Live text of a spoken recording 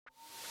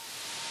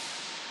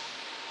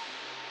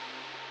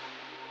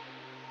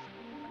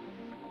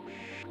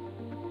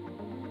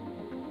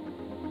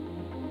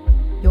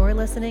You're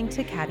listening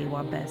to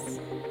Cattywampus.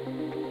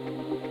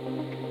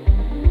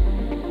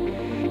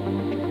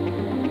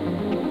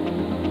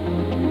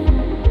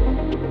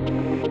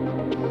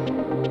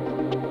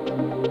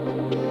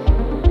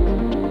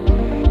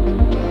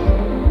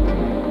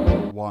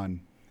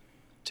 One,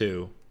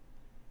 2,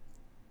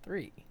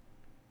 3,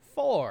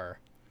 4.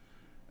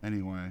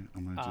 anyway,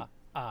 I'm gonna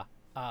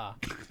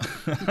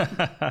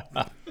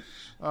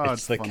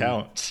it's the funny.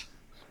 Count.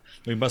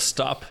 We must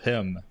stop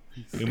him.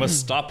 We must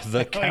stop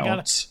the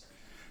Count.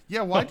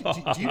 Yeah, why?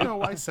 Do you know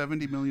why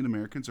 70 million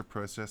Americans are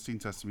protesting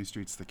Sesame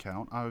Street's The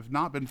Count? I've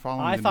not been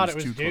following. I the thought it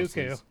news was too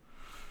closely. Dooku.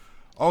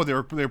 Oh, they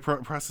were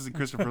protesting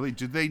Christopher Lee.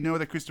 Did they know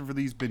that Christopher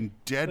Lee's been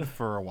dead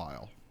for a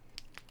while?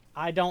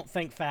 I don't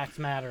think facts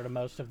matter to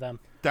most of them.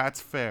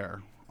 That's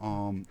fair.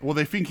 Well,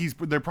 they think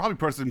they're probably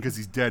protesting because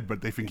he's dead,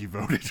 but they think he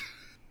voted.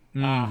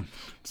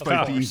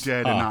 Despite being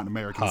dead and not an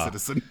American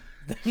citizen.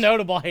 The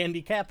notable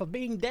handicap of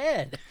being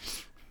dead.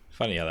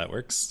 Funny how that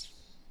works.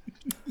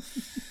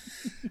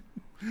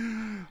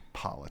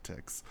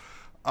 Politics.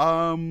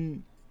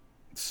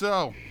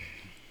 So,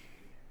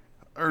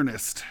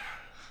 Ernest,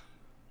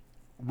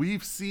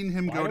 we've seen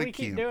him Why go do to we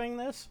keep camp. doing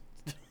this?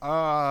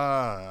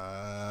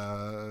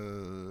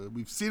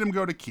 We've seen him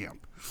go to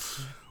camp.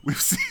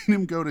 We've seen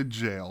him go to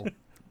jail.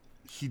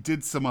 He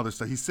did some other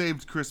stuff. He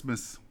saved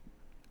Christmas,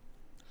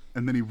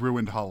 and then he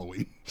ruined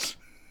Halloween.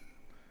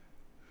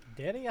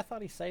 Did he? I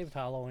thought he saved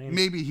Halloween.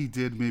 Maybe he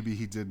did, maybe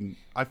he didn't.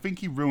 I think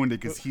he ruined it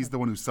because he's the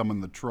one who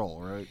summoned the troll,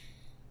 right?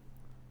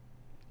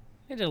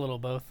 He did a little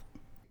both.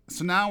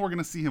 So now we're going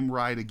to see him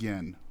ride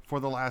again for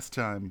the last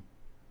time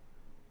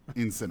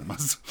in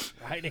cinemas.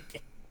 Right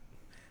again.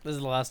 This is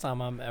the last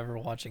time I'm ever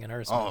watching an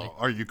Ernest movie. Oh,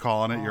 are you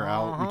calling it? You're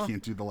out? We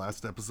can't do the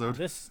last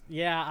episode?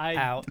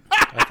 Out.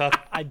 I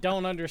thought I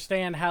don't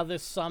understand how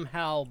this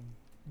somehow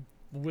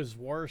was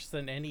worse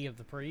than any of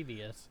the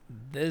previous.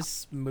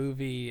 This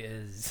movie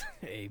is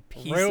a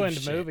piece Ruined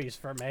of shit. movies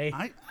for me.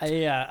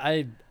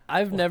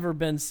 I've never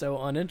been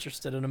so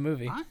uninterested in a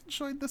movie. I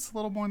enjoyed this a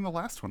little more than the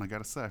last one, I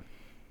gotta say.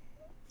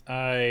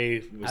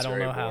 I was I don't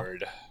very know how.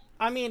 bored.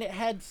 I mean,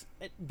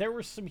 there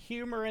was some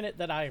humor in it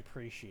that I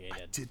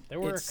appreciated. There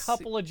were a It's-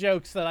 couple of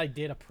jokes that I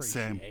did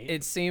appreciate.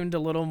 It seemed a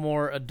little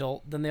more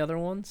adult than the other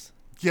ones.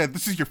 Yeah,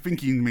 this is your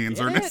thinking man's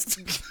Did it?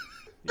 Ernest.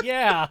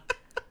 Yeah.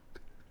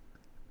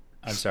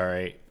 I'm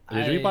sorry.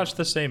 Did we watch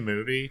the same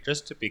movie?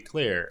 Just to be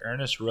clear,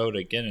 Ernest wrote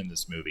again in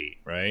this movie,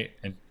 right?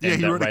 And Yeah,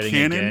 he that wrote a writing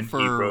canon again, he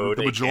for wrote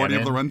the a majority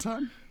of the canon.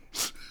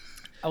 runtime.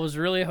 I was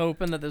really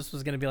hoping that this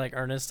was going to be like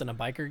Ernest and a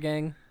biker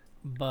gang,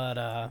 but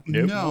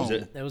Nope. No. Was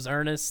it? it was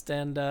Ernest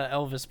and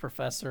Elvis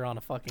Professor on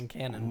a fucking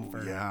cannon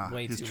for Yeah,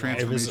 way his too long.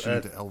 transformation It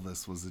was, into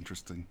Elvis was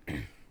interesting.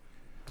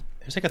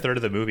 It was like a third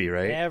of the movie,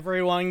 right?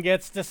 Everyone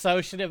gets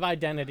dissociative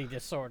identity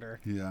disorder.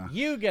 Yeah.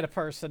 You get a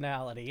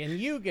personality, and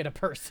you get a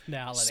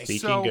personality. Speaking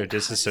So- of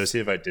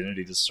dissociative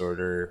identity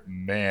disorder,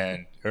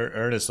 man,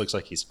 Ernest looks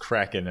like he's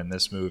cracking in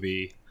this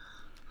movie.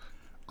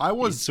 I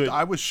was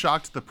So-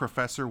 shocked the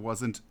professor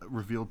wasn't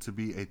revealed to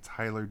be a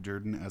Tyler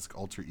Durden-esque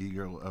alter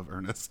ego of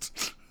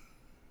Ernest.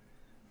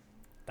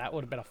 That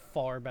would have been a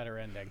far better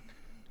ending.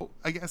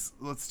 I guess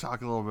let's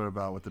talk a little bit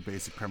about what the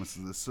basic premise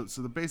of this.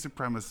 So the basic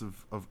premise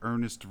of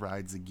Ernest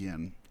Rides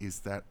Again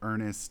is that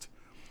Ernest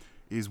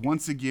is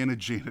once again a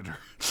janitor,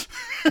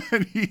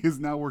 and he is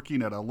now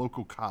working at a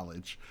local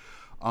college,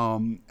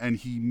 and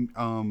he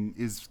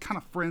is kind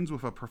of friends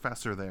with a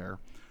professor there,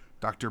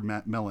 Dr.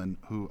 Matt Mellon,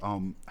 who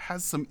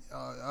has some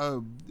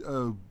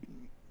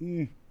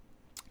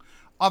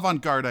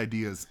avant-garde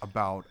ideas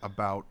about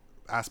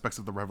aspects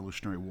of the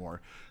Revolutionary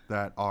War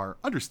that are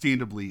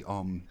understandably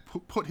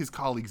put his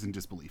colleagues in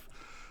disbelief.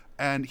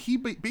 And he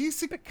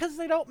basically... Because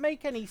they don't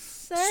make any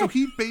sense. So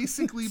he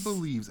basically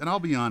believes, and I'll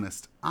be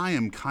honest, I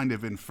am kind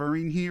of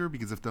inferring here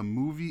because if the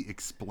movie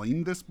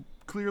explained this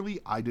clearly,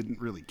 I didn't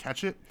really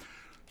catch it.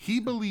 He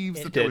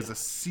believes that there was a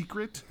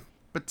secret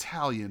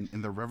battalion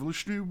in the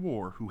Revolutionary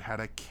War who had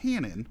a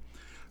cannon,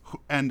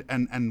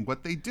 and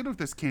what they did with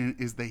this cannon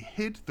is they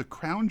hid the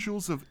crown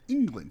jewels of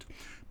England,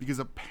 because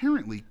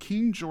apparently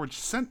King George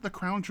sent the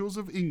crown jewels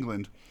of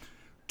England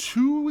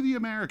to the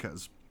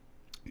Americas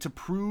to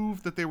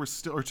prove that they were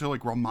still, or to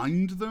like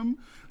remind them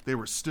they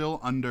were still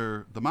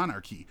under the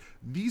monarchy.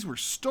 These were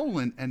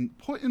stolen and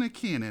put in a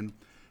cannon,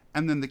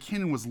 and then the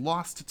cannon was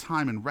lost to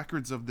time, and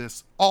records of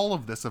this, all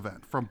of this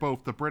event from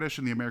both the British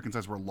and the American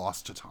sides were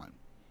lost to time.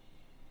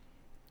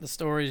 The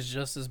story is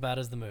just as bad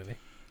as the movie.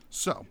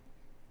 So,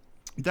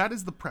 that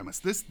is the premise.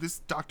 This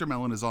Dr.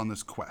 Mellon is on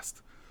this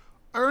quest.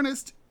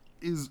 Ernest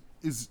is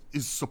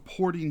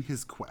supporting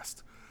his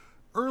quest.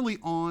 Early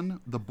on,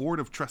 the board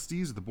of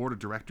trustees, the board of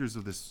directors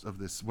of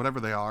this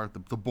whatever they are,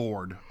 the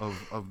board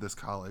of this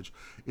college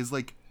is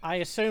like, I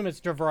assume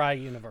it's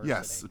DeVry University.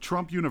 yes,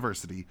 Trump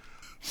University,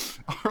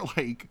 are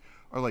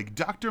like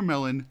Dr.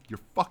 Mellon, you're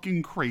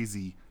fucking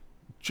crazy.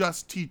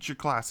 Just teach your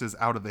classes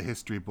out of the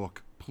history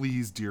book,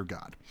 please, dear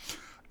God.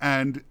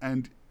 And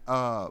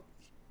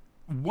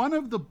one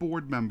of the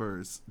board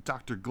members,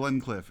 Dr.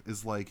 Glenncliffe,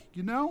 is like,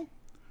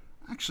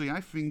 actually,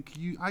 I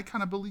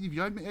kind of believe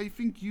you. I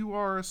think you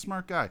are a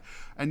smart guy.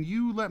 And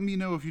you let me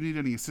know if you need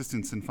any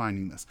assistance in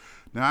finding this.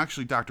 Now,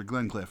 actually, Dr.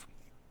 Glencliffe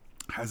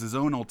has his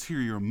own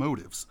ulterior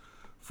motives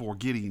for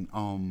getting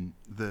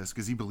this,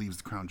 because he believes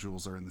the crown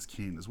jewels are in this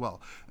cane as well.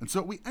 And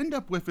so what we end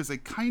up with is a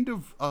kind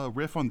of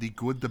riff on the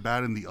good, the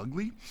bad, and the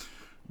ugly,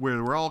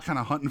 where we're all kind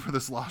of hunting for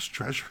this lost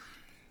treasure.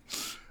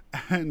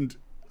 And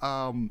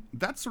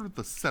that's sort of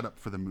the setup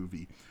for the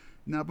movie.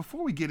 Now,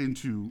 before we get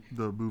into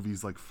the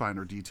movie's like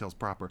finer details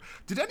proper,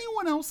 did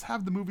anyone else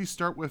have the movie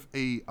start with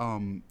a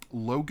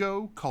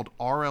logo called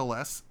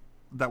RLS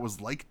that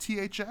was like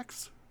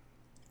THX?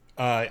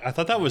 I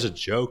thought that was a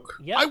joke.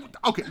 Yep.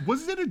 Okay,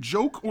 was it a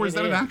joke or is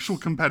that an actual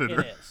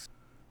competitor? It is.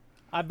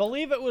 I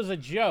believe it was a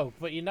joke,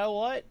 but you know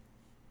what?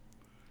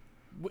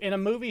 In a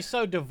movie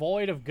so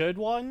devoid of good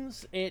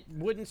ones, it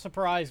wouldn't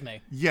surprise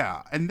me.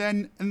 Yeah, and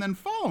then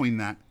following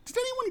that, did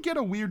anyone get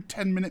a weird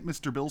 10-minute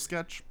Mr. Bill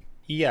sketch?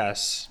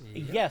 Yes.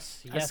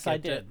 Yes, I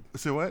did. it.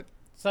 So what?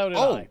 So did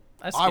I.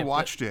 I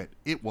watched it.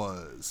 It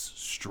was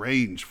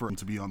strange for him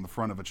to be on the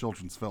front of a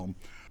children's film.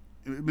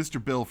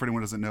 Mr. Bill, for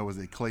anyone who doesn't know, was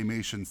a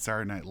claymation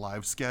Saturday Night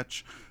Live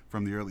sketch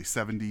from the early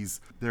 70s.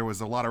 There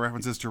was a lot of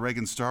references to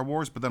Reagan's Star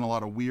Wars, but then a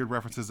lot of weird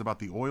references about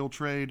the oil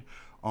trade.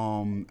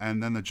 And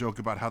then the joke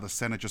about how the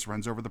Senate just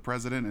runs over the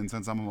president. And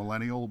since I'm a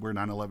millennial, where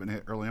 9/11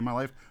 hit early in my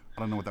life,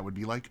 I don't know what that would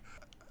be like.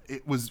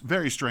 It was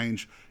very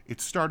strange. It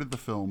started the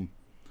film.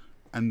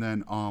 And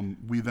then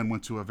we then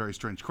went to a very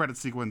strange credit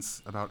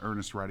sequence about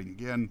Ernest writing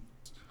again.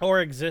 Or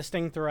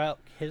existing throughout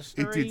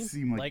history. It did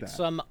seem like that.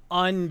 Some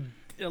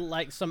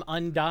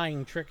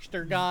undying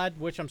trickster god,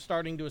 which I'm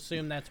starting to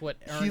assume that's what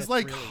Ernest He's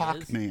like really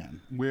Hawkman,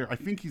 where I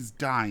think he's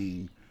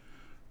dying,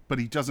 but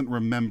he doesn't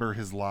remember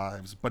his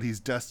lives, but he's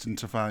destined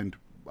to find,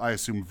 I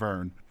assume,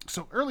 Vern.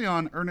 So early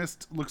on,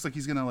 Ernest looks like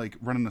he's gonna like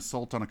run an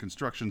assault on a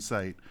construction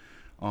site,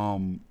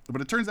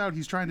 but it turns out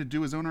he's trying to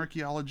do his own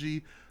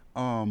archaeology.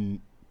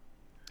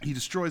 He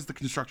destroys the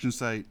construction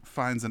site,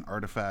 finds an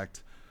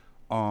artifact.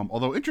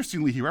 Although,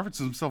 interestingly, he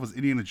references himself as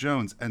Indiana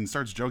Jones and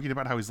starts joking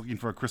about how he's looking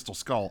for a crystal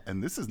skull.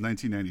 And this is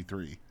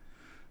 1993.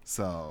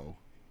 So...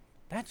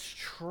 That's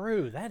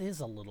true. That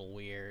is a little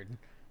weird.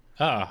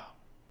 Ah.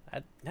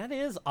 That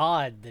is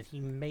odd that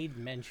he made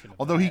mention of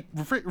Although that. he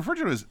referred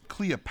to it as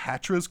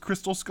Cleopatra's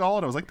crystal skull,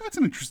 and I was like, that's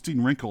an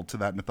interesting wrinkle to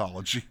that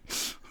mythology.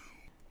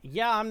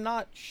 Yeah, I'm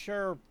not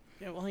sure.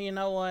 Well, you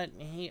know what?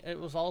 It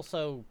was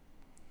also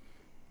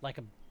like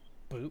a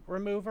boot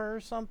remover or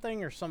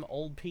something, or some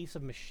old piece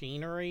of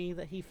machinery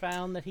that he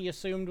found that he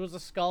assumed was a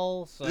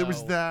skull. So It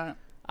was that.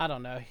 I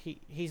don't know.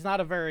 He's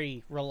not a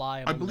very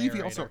reliable I believe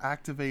narrator. he also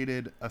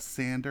activated a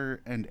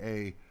sander and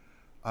a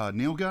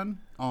nail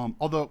gun.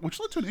 Although, which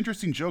led to an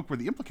interesting joke where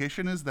the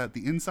implication is that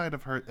the inside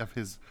of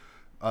his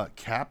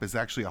cap is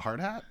actually a hard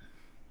hat.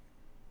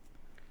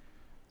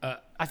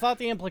 I thought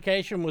the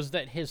implication was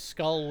that his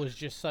skull was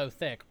just so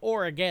thick,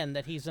 or again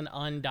that he's an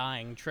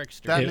undying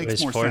trickster. That It makes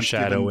was more sense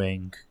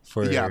foreshadowing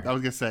for. Yeah, I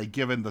was gonna say,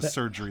 given the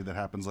surgery that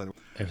happens later.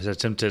 It was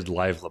attempted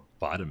live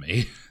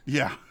lobotomy.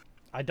 Yeah.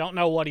 I don't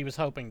know what he was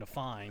hoping to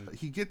find.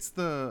 He gets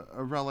the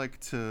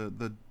relic to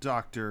the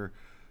doctor.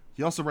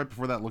 He also, right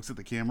before that, looks at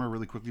the camera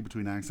really quickly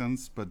between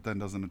accents, but then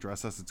doesn't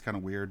address us. It's kind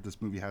of weird.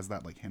 This movie has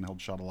that like handheld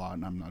shot a lot,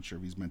 and I'm not sure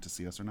if he's meant to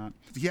see us or not.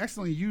 He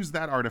accidentally used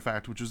that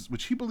artifact,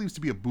 which he believes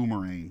to be a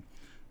boomerang,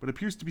 but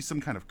appears to be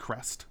some kind of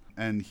crest.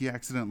 And he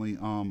accidentally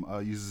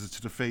uses it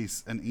to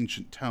deface an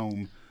ancient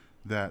tome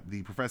that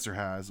the professor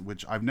has,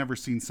 which I've never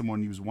seen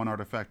someone use one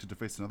artifact to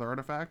deface another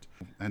artifact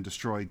and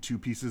destroy two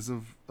pieces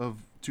of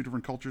two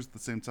different cultures at the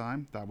same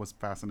time. That was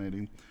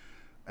fascinating.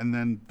 And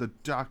then the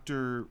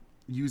doctor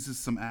uses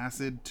some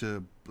acid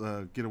to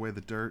get away the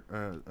dirt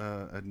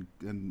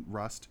and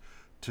rust,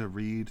 to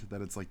read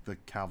that it's like the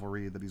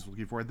cavalry that he's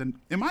looking for. Then,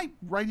 am I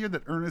right here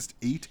that Ernest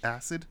ate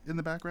acid in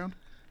the background?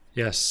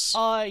 Yes.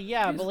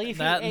 Yeah, I believe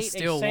he that and ate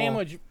steel a wool.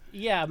 sandwich.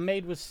 Yeah,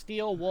 made with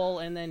steel wool,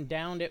 and then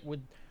downed it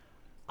with.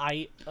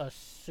 I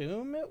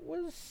assume it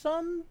was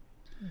some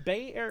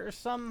or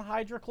some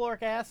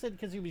hydrochloric acid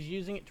because he was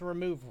using it to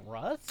remove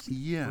rust.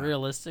 Yeah.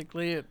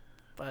 Realistically,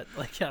 but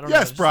like I don't know.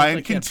 Yes, it just Brian,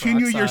 looked like he had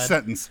continue your peroxide.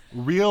 sentence.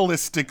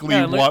 Realistically,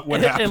 Yeah, what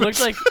would happen? It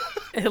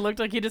looked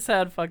like he just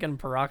had fucking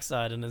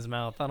peroxide in his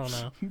mouth. I don't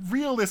know.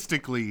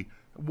 Realistically,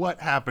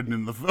 what happened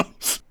in the film?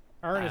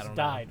 Ernest don't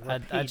know.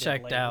 died. I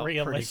checked repeatedly,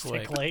 out pretty quick.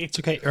 realistically. It's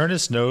okay.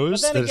 Ernest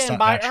knows But then that it's again, not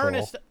by natural.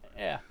 Ernest,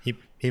 yeah,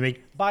 He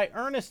make by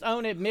Ernest's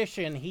own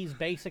admission, he's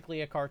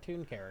basically a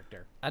cartoon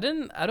character. I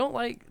don't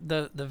like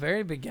the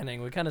very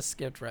beginning. We kind of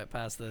skipped right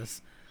past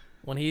this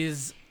when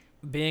he's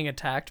being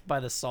attacked by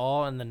the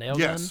saw and the nail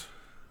gun. Yes.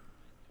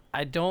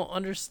 I don't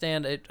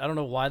understand it. I don't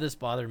know why this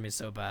bothered me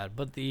so bad,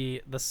 but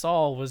the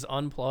saw was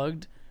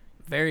unplugged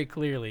very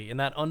clearly, and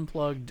that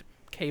unplugged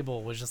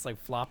cable was just like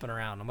flopping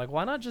around. I'm like,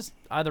 why not just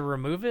either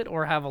remove it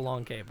or have a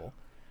long cable?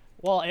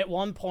 Well, at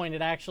one point,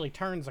 it actually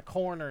turns a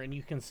corner, and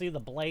you can see the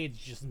blades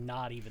just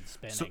not even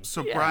spinning.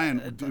 So Yeah,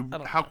 Brian, I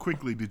don't how know.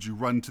 quickly did you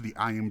run to the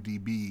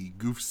IMDb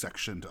goof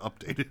section to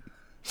update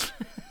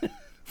it?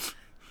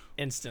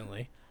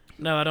 Instantly.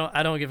 No,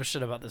 I don't give a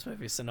shit about this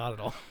movie, so not at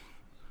all.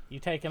 You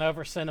taking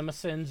over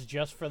CinemaSins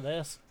just for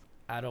this?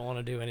 I don't want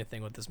to do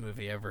anything with this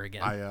movie ever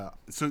again.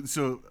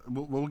 So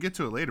we'll get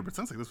to it later, but it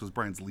sounds like this was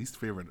Brian's least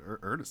favorite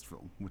Ernest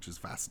film, which is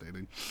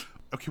fascinating.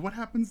 Okay, what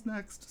happens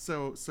next?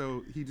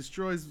 So he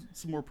destroys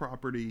some more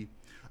property.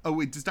 Oh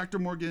wait, does Dr.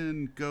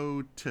 Morgan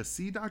go to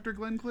see Dr.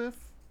 Glencliff?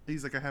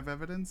 He's like, I have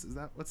evidence. Is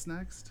that what's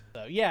next?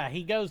 So yeah,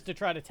 he goes to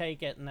try to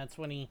take it, and that's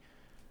when he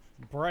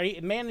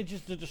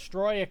manages to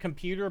destroy a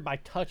computer by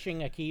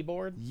touching a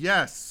keyboard.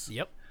 Yes.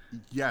 Yep.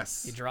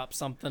 Yes. He drops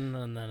something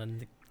and then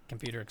the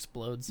computer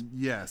explodes.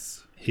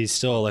 Yes. He's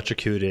still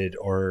electrocuted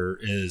or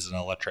is an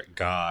electric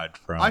god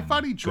from I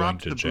thought he going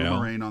dropped to the jail.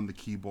 boomerang on the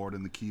keyboard,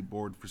 and the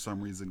keyboard for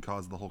some reason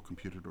caused the whole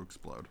computer to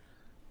explode.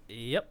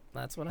 Yep,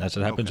 that's what That's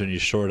happened. what happens Okay. when you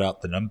short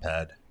out the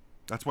numpad.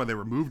 That's why they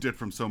removed it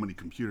from so many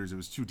computers. It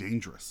was too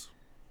dangerous.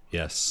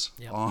 Yes.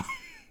 Yep.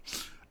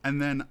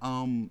 And then,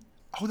 oh,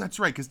 that's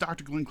right, because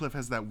Dr. Glencliff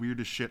has that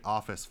weirdest shit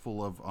office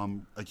full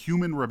of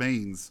human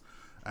remains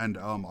and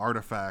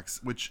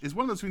artifacts, which is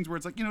one of those things where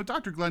it's like,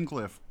 Dr.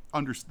 Glencliff,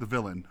 the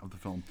villain of the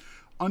film,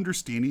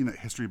 understanding that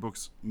history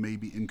books may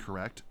be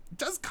incorrect,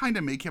 does kind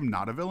of make him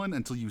not a villain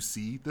until you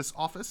see this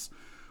office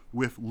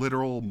with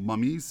literal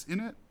mummies in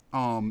it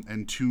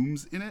and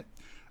tombs in it.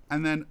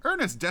 And then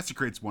Ernest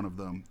desecrates one of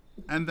them.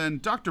 And then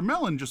Dr.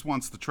 Mellon just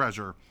wants the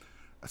treasure.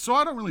 So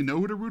I don't really know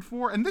who to root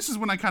for. And this is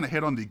when I kind of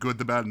hit on the good,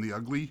 the bad, and the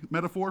ugly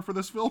metaphor for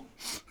this film.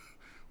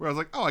 Where I was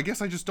like, oh, I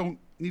guess I just don't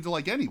need to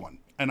like anyone.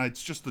 And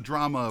it's just the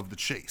drama of the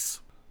chase.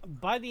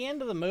 By the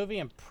end of the movie,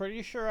 I'm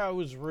pretty sure I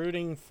was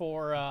rooting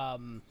for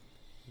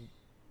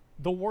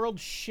the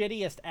world's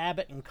shittiest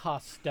Abbott and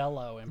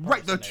Costello impersonators.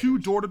 Right, the two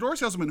door-to-door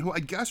salesmen who I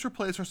guess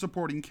replace our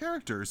supporting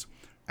characters.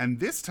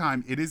 And this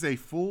time, it is a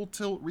full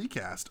tilt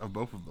recast of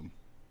both of them.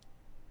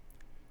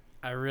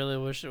 I really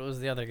wish it was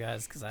the other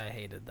guys because I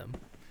hated them.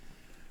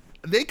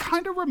 They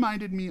kind of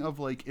reminded me of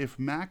like if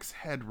Max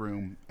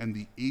Headroom and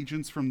the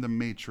agents from The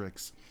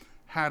Matrix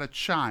had a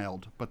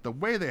child, but the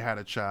way they had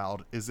a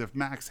child is if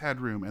Max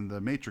Headroom and the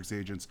Matrix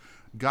agents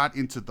got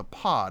into the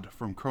pod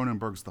from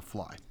Cronenberg's The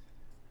Fly.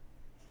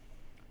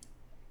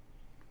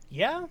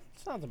 Yeah,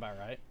 sounds about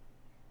right.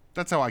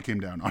 That's how I came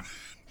down on it.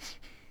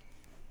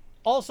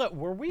 Also,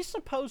 were we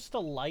supposed to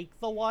like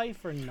the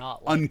wife or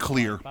not like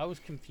Unclear. the wife? I was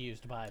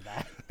confused by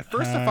that. At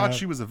first, I thought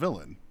she was a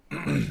villain.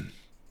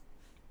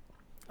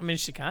 I mean,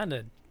 she kind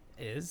of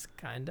is,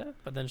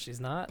 but then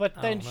she's not. But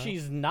I then don't know.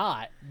 she's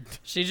not.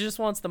 She just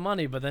wants the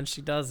money, but then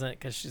she doesn't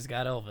because she's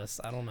got Elvis.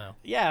 I don't know.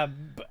 Yeah,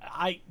 but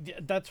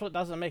that's what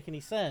doesn't make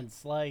any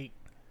sense. Like,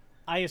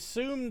 I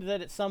assumed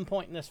that at some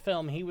point in this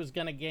film he was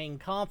going to gain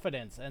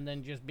confidence and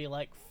then just be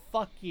like,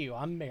 fuck you,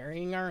 I'm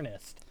marrying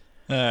Ernest.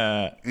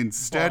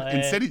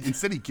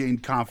 Instead, he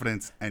gained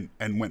confidence and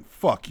went,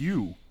 fuck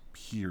you,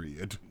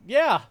 period.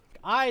 Yeah,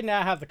 I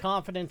now have the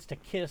confidence to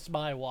kiss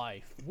my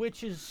wife,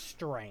 which is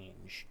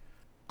strange.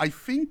 I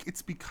think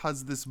it's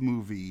because this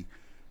movie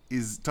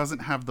doesn't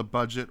have the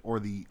budget or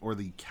the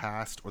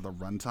cast or the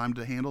runtime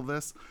to handle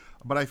this,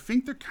 but I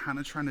think they're kind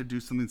of trying to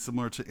do something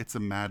similar to It's a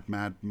Mad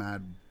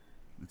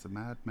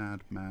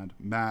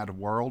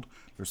World.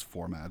 There's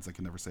 4 mads, I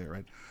can never say it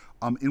right.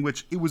 In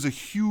which it was a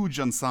huge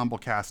ensemble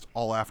cast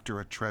all after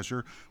a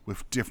treasure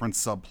with different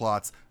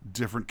subplots,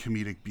 different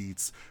comedic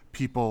beats,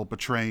 people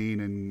betraying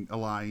and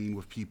allying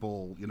with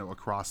people,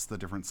 across the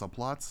different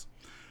subplots.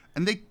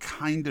 And they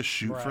kind of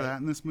shoot for Right.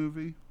 that in this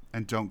movie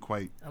and don't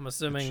quite I'm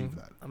assuming achieve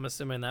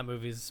that. that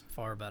movie's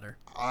far better.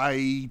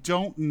 I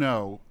don't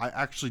know. I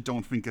actually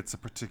don't think it's a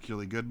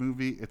particularly good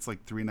movie. It's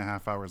like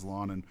 3.5 hours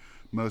long, and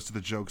most of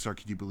the jokes are,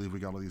 can you believe we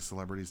got all these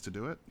celebrities to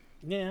do it?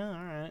 Yeah,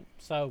 all right.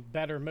 So,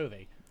 better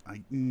movie. I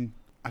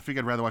think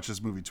I'd rather watch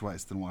this movie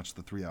twice than watch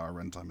the 3-hour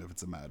runtime if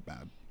it's a mad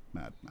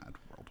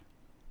world.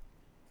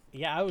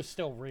 Yeah, I was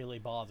still really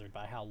bothered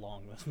by how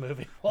long this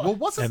movie was. Well,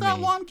 wasn't that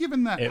long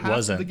given that it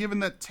wasn't. given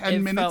that 10 It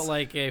minutes felt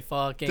like a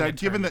fucking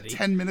given that eternity.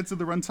 10 minutes of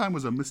the runtime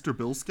was a Mr.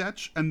 Bill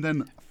sketch, and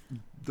then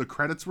the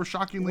credits were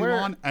shockingly Where-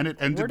 long, and it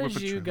ended Where with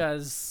did a you trailer.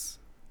 guys?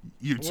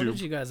 Where did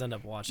YouTube. you guys end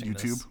up watching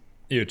YouTube.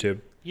 this?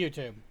 YouTube.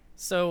 YouTube.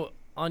 So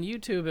on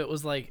YouTube, it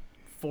was like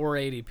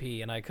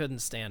 480p, and I couldn't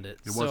stand it.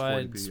 It was so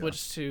 480p,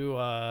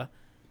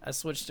 I yeah.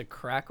 switched to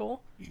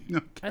Crackle,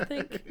 I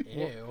think.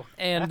 Ew.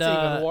 And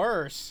That's even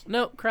worse.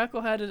 No,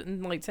 Crackle had it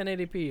in like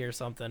 1080p or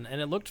something,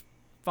 and it looked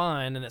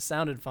fine and it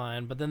sounded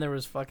fine. But then there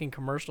was fucking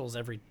commercials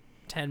every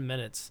 10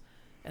 minutes,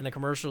 and the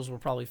commercials were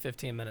probably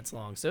 15 minutes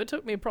long. So it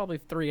took me probably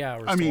 3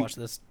 hours I to mean, watch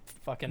this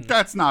fucking.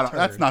 That's not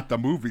turd. the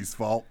movie's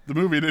fault. The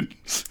movie didn't.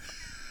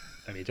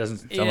 I mean, it doesn't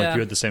sound Yeah. like you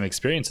had the same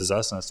experience as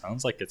us, and it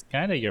sounds like it's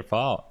kind of your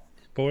fault.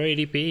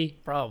 480p,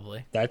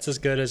 Probably. that's as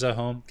good as a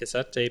home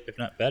cassette tape, if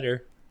not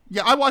better.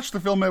 Yeah, I watched the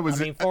film. It I was.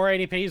 mean,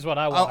 480p is what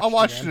I watched. I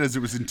watched again. it as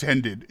it was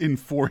intended in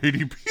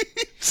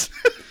 480p.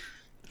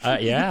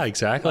 Yeah,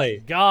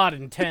 exactly. God As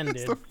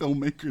intended. the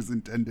filmmakers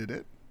intended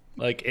it.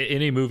 Like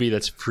any movie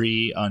that's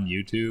free on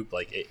YouTube,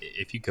 like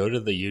if you go to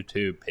the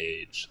YouTube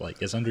page,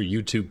 like it's under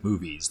YouTube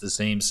movies, the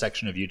same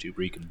section of YouTube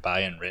where you can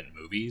buy and rent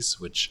movies.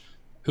 Which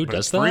who But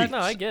does it's free. that? No,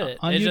 I get it.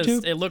 On It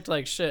YouTube? it looked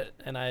like shit,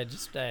 and I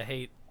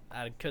hate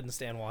I couldn't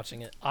stand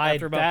watching it.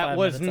 After about That 5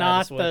 was minutes, I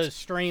had to not the switch.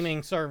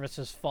 streaming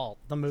service's fault.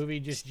 The movie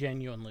just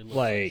genuinely looks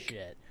Like, like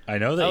shit. I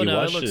know that Oh, you no,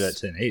 it watched it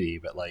looks- at 1080,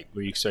 but like,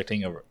 were you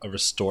expecting a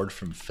restored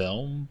from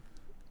film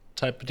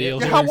type of deal?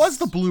 Yeah, here? how was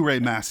the Blu-ray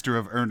master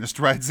of Ernest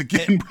Rides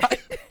Again, Brian?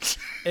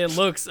 It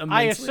looks immensely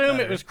I assume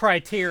better. it was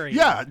Criterion.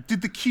 Yeah,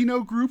 did the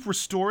Kino Group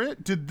restore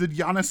it? Did the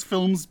Giannis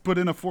Films put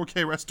in a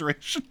 4K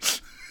restoration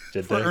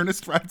Did for they?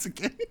 Ernest Rides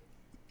Again?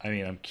 I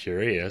mean, I'm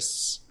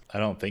curious. I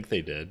don't think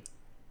they did.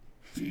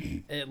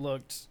 It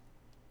looked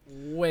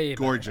way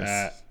better.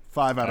 Gorgeous.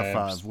 5 out of I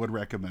 5. Would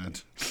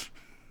recommend.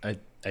 I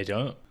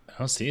don't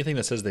see anything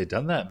that says they've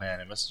done that, man.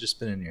 It must have just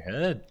been in your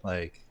head.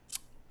 Like,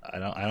 I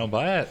don't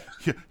buy it.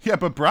 Yeah,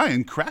 but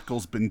Brian,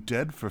 Crackle's been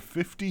dead for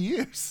 50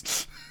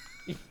 years.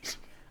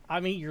 I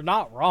mean, you're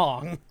not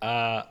wrong.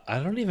 I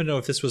don't even know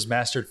if this was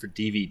mastered for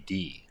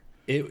DVD.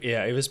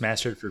 It was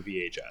mastered for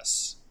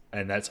VHS,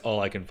 and that's all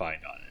I can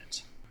find on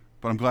it.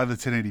 But I'm glad the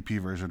 1080p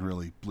version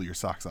really blew your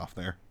socks off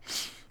there.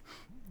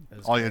 It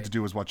was All you had great. to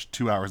do was watch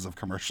 2 hours of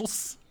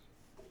commercials.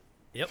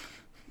 Yep.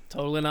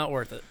 Totally not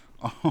worth it.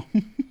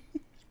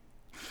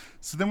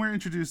 So then we're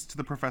introduced to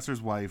the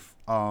professor's wife,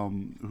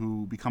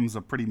 who becomes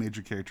a pretty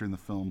major character in the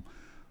film.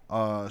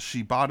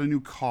 She bought a new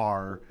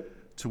car,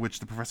 to which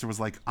the professor was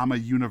like, I'm a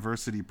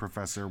university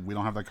professor. We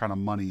don't have that kind of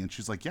money. And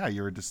she's like, yeah,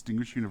 you're a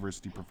distinguished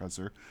university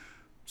professor.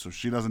 So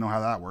she doesn't know how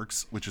that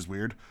works, which is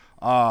weird.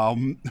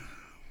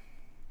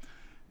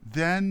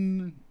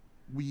 Then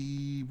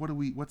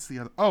what's the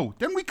other? Oh,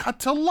 then we cut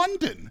to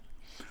London,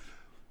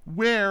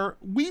 where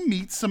we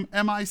meet some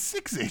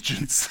MI6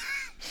 agents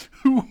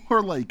who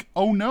are like,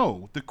 oh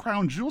no, the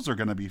crown jewels are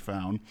going to be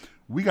found.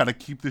 We got to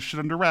keep this shit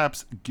under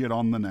wraps. Get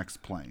on the next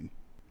plane.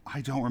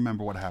 I don't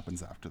remember what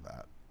happens after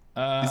that.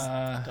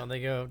 Don't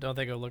they go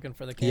looking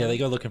for the cannon? Yeah, they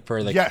go looking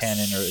for the Yes.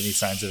 cannon or any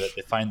signs of it.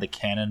 They find the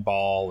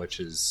cannonball, which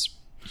is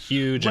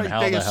huge, Right, and how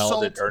they the hell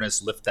did assault-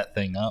 Ernest lift that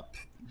thing up?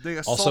 They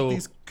assault Also-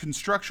 these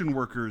construction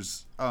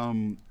workers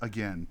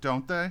again,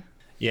 don't they?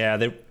 Yeah,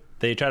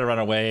 they try to run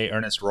away.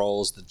 Ernest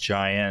rolls the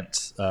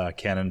giant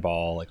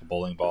cannonball like a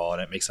bowling ball,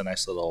 and it makes a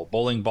nice little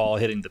bowling ball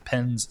hitting the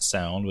pins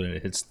sound when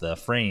it hits the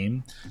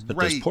frame. But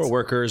those Right. poor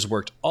workers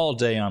worked all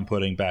day on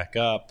putting back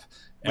up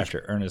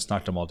after Ernest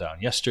knocked them all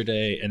down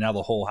yesterday, and now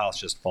the whole house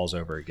just falls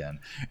over again.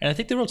 And I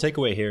think the real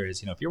takeaway here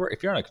is, if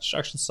you're on a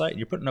construction site and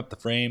you're putting up the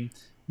frame,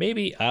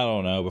 maybe, I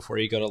don't know, before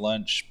you go to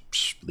lunch,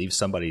 leave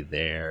somebody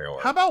there.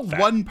 Or How about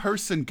one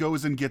person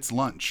goes and gets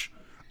lunch?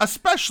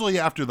 Especially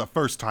after the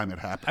first time it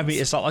happened. I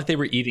mean, it's not like they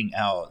were eating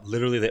out.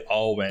 Literally, they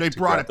all went. they to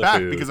brought grab it the back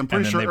food, because I'm and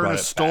pretty then sure they brought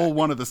Ernest it stole back.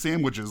 one of the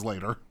sandwiches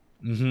later.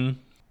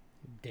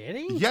 Did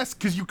he? Yes,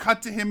 because you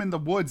cut to him in the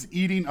woods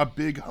eating a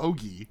big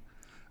hoagie.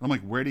 I'm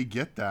like, where'd he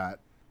get that?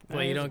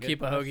 Well, you That is a don't good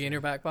keep a hoagie in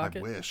your back I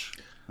pocket? wish.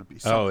 That'd be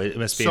Oh, it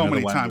must be so another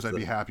many one times with I'd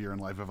be the- happier in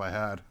life if I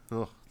had.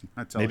 Ugh,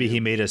 I tell Maybe you. he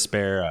made a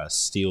spare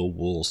steel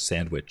wool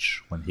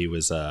sandwich when he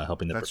was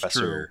helping the That's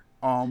professor.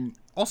 true.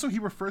 Also, he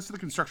refers to the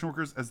construction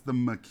workers as the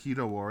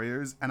Makita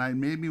Warriors, and it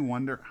made me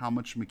wonder how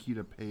much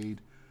Makita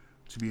paid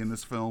to be in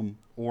this film,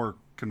 or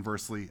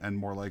conversely, and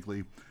more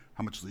likely,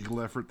 how much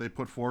legal effort they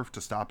put forth to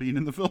stop being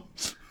in the film.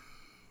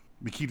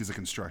 Makita's a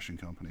construction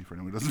company, for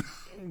anyone who doesn't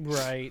know.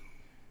 Right.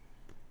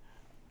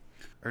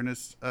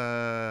 Ernest,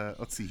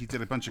 let's see, he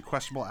did a bunch of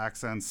questionable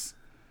accents.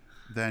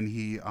 Then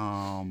he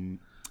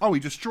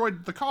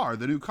destroyed the car,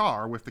 the new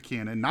car, with the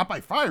cannon, not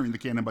by firing the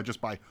cannon, but just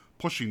by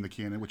pushing the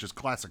cannon, which is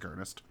classic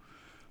Ernest.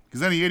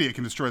 Because any idiot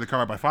can destroy the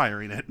car by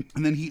firing it.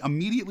 And then he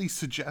immediately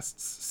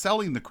suggests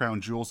selling the crown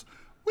jewels,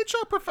 which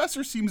our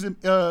professor seems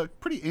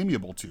pretty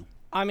amiable to.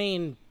 I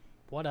mean,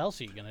 what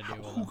else are you gonna do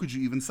with Who them? could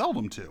you even sell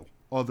them to,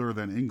 other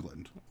than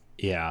England?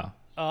 Yeah.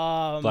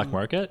 Black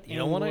market? You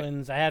don't want to.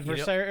 England's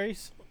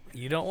adversaries?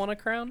 You don't want a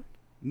crown?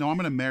 No, I'm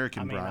an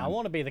American, I mean, Brian. I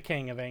want to be the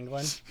king of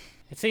England.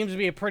 It seems to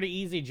be a pretty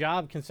easy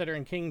job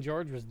considering King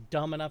George was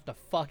dumb enough to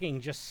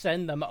fucking just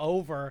send them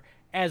over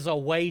as a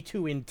way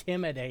to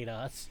intimidate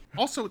us.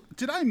 Also,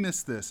 did I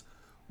miss this?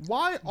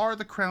 Why are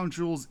the crown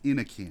jewels in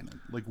a cannon?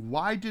 Like,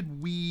 why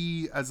did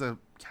we, as a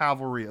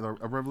cavalry, a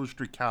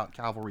revolutionary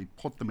cavalry,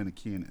 put them in a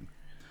cannon?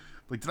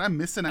 Like, did I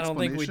miss an I don't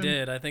explanation? think we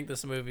did. I think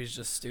this movie's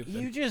just stupid.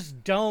 You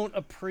just don't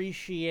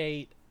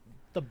appreciate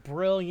the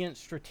brilliant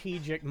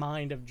strategic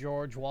mind of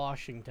George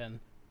Washington.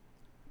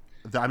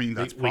 I mean,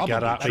 that's We probably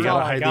gotta- That's we all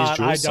gotta I hide got. these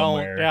jewels I don't.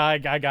 somewhere. Yeah,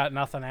 I got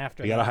nothing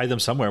after We that. gotta hide them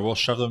somewhere. We'll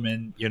shove them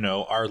in,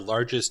 our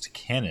largest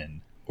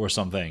cannon or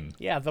something.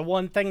 Yeah, the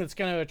one thing that's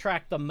going to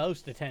attract the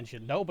most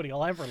attention. Nobody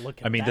will ever look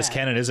at I mean, this that.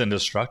 cannon is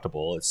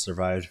indestructible. It's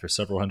survived for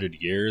several hundred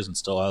years and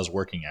still has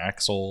working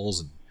axles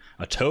and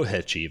a tow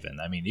hitch even.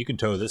 I mean, you can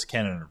tow this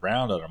cannon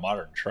around on a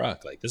modern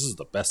truck. Like, this is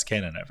the best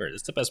cannon ever.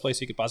 It's the best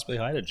place you could possibly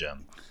hide a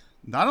gem.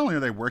 Not only are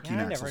they working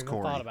Yeah, I never axles, even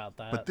Corey, thought about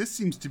that. but this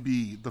seems to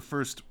be the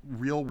first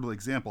real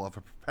example of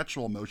a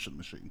perpetual motion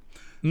machine.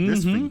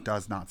 This thing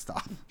does not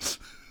stop.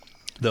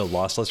 The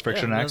lossless Yeah,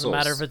 friction it axles. doesn't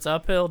matter if it's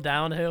uphill,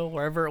 downhill,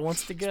 wherever it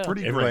wants to go.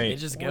 pretty Everybody- great. It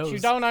just What goes. you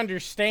don't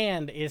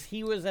understand is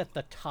he was at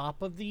the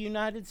top of the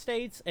United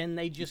States, and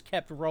they just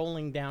kept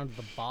rolling down to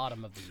the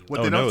bottom of the U.S. What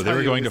Oh, they don't no, they tell were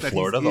you going is to that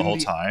Florida he's the in whole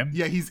time?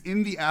 Yeah, he's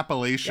in the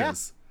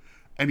Appalachians.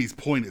 and he's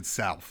pointed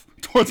south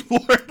towards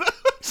Florida.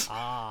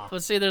 But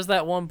see, there's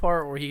that one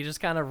part where he just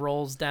kind of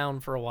rolls down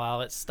for a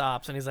while. It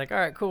stops, and he's like, all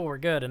right, cool, we're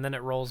good. And then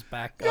it rolls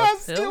back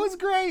Yes, uphill. it was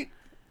great.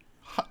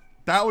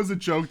 That was a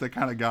joke that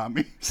kind of got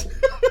me.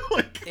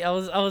 I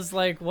was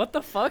like, what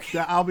the fuck?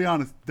 I'll be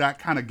honest, that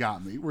kind of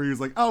got me. Where he was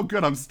like, oh,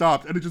 good, I'm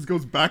stopped. And it just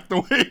goes back the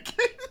way it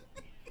came.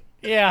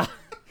 Yeah.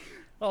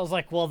 I was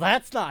like, well,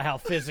 that's not how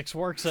physics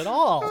works at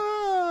all.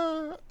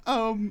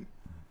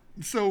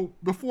 So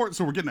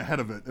we're getting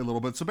ahead of it a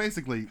little bit. So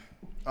basically,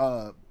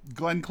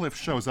 Glenncliff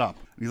shows up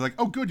and he's like,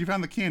 oh good, you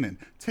found the cannon,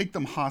 take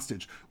them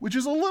hostage, which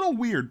is a little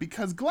weird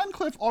because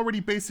Glenncliff already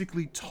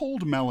basically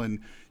told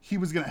Mellon he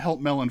was going to help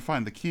Mellon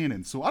find the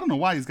cannon. So I don't know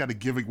why he's got to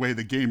give away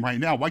the game right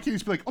now. Why can't he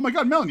just be like, oh my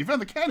god, Mellon, you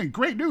found the cannon,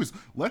 great news,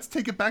 let's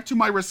take it back to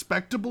my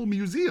respectable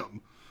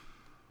museum?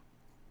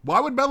 Why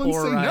would Mellon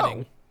say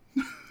no?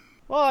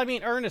 Well, I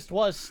mean, Ernest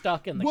was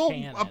stuck in the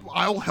cannon.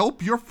 I'll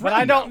help your friend. But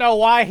I don't know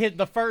why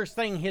the first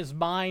thing his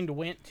mind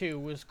went to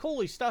was, cool,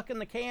 he's stuck in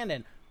the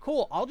cannon.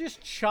 Cool, I'll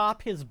just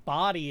chop his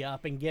body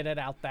up and get it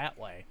out that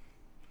way.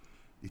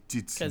 It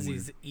did because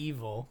he's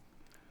evil.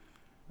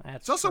 That's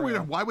It's also true.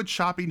 weird. Why would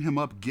chopping him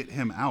up get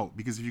him out?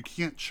 Because if you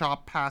can't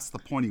chop past the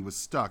point he was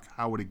stuck,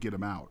 how would it get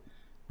him out?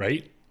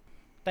 Right?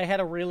 They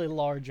had a really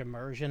large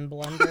immersion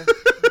blender.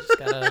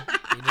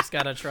 You just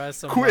gotta try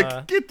some.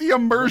 Quick, get the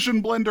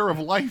immersion blender of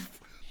life.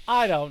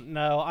 I don't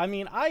know. I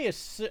mean,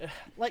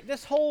 like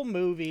this whole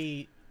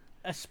movie,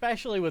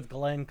 especially with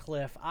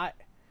Glenncliff,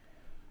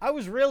 I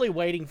was really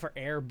waiting for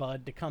Air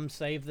Bud to come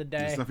save the day.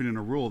 There's nothing in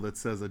a rule that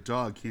says a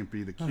dog can't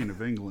be the king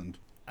of England.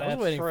 I was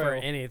That's waiting for true.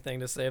 anything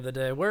to save the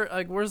day.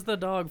 Where's the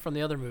dog from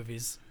the other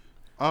movies?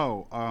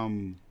 Oh,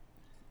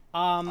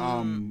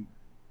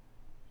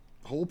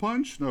 Hole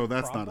Punch? No,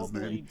 that's not his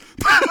name.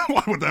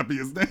 Why would that be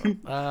his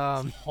name?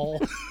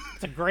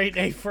 It's a great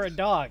name for a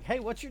dog. Hey,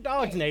 what's your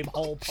dog's name?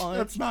 Hole Punch.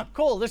 That's not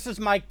cool. This is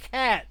my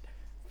cat.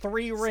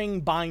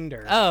 3-ring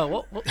binder.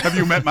 Oh, Have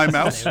you met my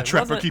mouse, It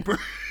Trapper wasn't- Keeper?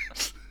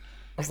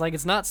 I was like,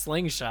 it's not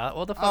Slingshot.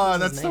 What the fuck is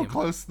That's his so name?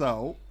 close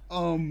though.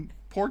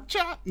 Pork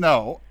Chop?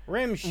 No.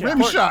 Rimshot.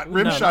 Rimshot.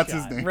 No, Rimshot's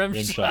his name.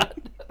 Rimshot.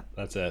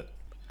 That's it.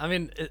 I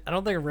mean, I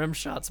don't think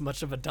Rimshot's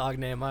much of a dog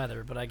name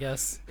either, but I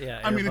guess, yeah.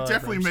 I mean, it Airbud,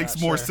 definitely Rimshot,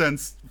 makes more sure.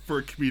 sense for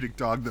a comedic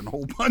dog than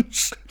Hole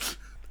Punch.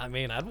 I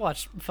mean, I'd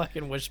watch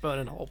fucking Wishbone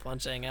and Hole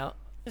Punch hang out.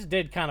 This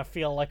did kind of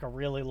feel like a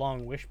really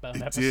long Wishbone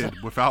It episode.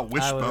 did, without I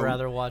Wishbone. would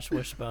rather watch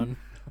Wishbone.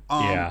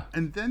 Yeah.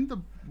 And then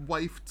the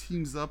wife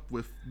teams up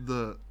with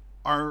the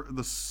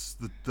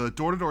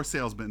door-to-door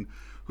salesman,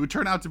 who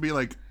turn out to be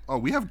like, oh,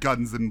 we have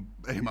guns and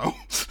ammo.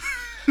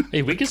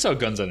 Hey, we can sell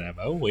guns and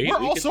ammo. We're we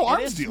also It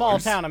arms is dealers. small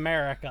town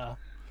America.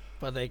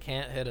 But they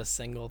can't hit a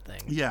single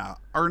thing. Yeah,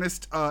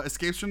 Ernest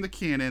escapes from the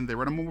cannon. They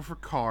run him over for a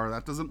car.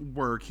 That doesn't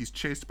work. He's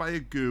chased by a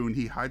goon.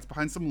 He hides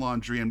behind some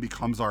laundry and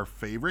becomes our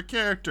favorite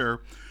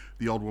character,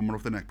 the old woman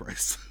with the neck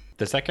brace.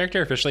 Does that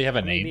character officially have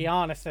a To be name?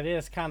 honest, it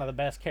is kind of the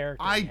best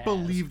character. I he has.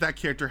 believe that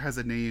character has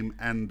a name,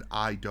 and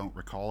I don't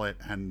recall it,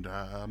 and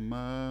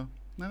I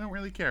don't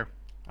really care.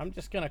 I'm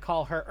just gonna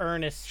call her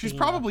Ernest. She's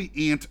probably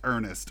Aunt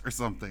Ernest or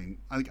something.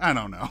 I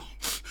don't know.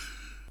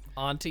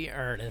 Auntie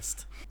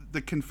Ernest.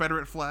 The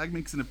Confederate flag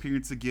makes an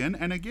appearance again,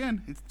 and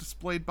again, it's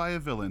displayed by a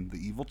villain, the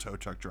evil tow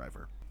truck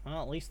driver.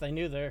 Well, at least they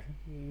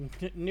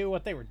knew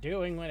what they were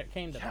doing when it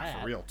came to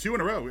that. For real. 2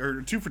 in a row,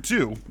 or 2 for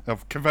 2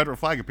 of Confederate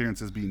flag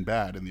appearances being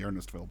bad in the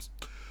Ernest films.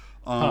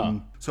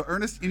 So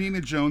Ernest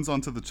Indiana Jones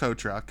onto the tow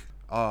truck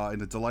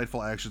in a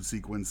delightful action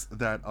sequence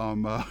that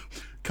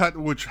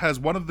which has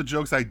one of the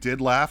jokes I did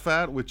laugh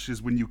at, which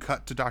is when you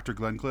cut to Dr.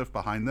 Glenncliff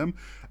behind them,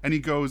 and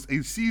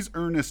he sees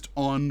Ernest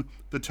on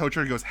the tow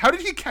truck and goes, how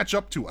did he catch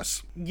up to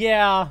us?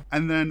 Yeah,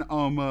 And then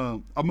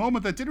a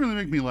moment that didn't really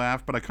make me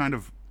laugh, but I kind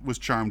of was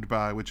charmed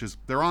by, which is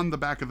they're on the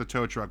back of the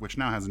tow truck, which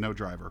now has no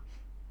driver.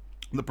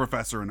 The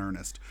professor and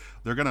Ernest.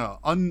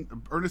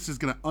 Ernest is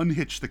gonna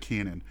unhitch the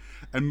cannon.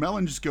 And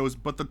Mellon just goes,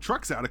 but the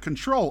truck's out of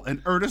control.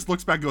 And Ernest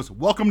looks back and goes,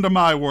 welcome to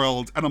my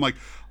world. And I'm like,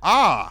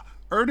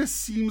 Ernest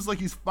seems like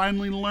he's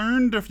finally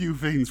learned a few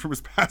things from his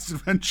past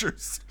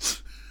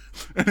adventures.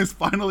 And has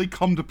finally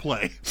come to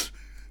play.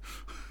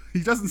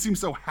 He doesn't seem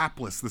so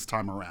hapless this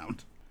time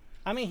around.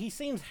 I mean, he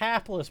seems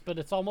hapless, but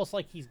it's almost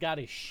like he's got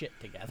his shit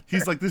together.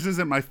 He's like, this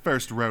isn't my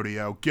first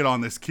rodeo. Get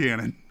on this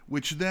cannon.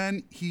 Which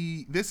then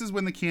this is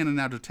when the cannon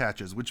now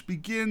detaches, which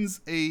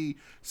begins a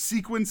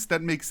sequence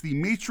that makes the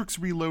Matrix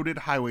Reloaded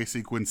highway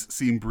sequence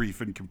seem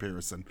brief in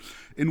comparison,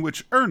 in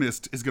which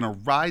Ernest is going to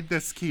ride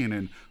this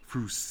cannon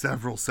through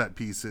several set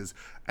pieces.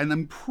 And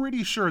I'm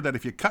pretty sure that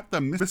if you cut the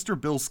Mr.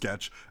 Bill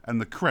sketch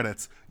and the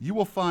credits, you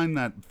will find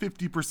that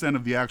 50%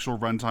 of the actual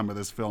runtime of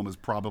this film is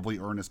probably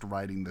Ernest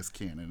riding this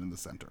cannon in the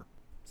center.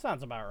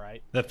 Sounds about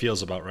right. That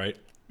feels about right.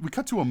 We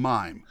cut to a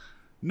mime.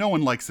 No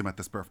one likes him at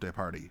this birthday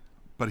party,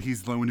 but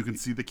he's the one who can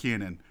see the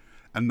cannon,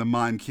 and the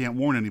mime can't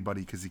warn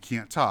anybody because he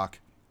can't talk.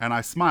 And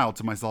I smiled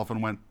to myself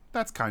and went,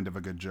 that's kind of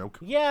a good joke.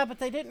 Yeah, but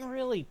they didn't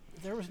really.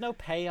 There was no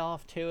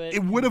payoff to it.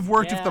 It would have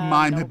worked if the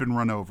mime had been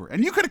run over.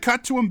 And you could have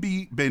cut to him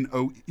you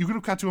could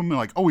have cut to him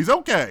like, oh, he's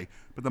okay.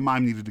 But the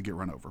mime needed to get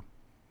run over.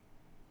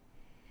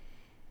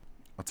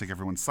 I'll take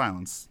everyone's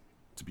silence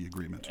to be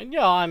agreement.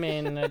 Yeah, I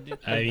mean,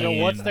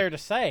 what's mean- there to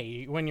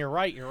say? When you're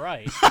right, you're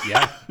right.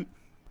 Yeah.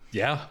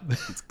 Yeah.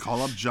 Let's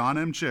call up John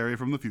M. Cherry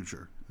from the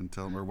future and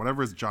tell him, or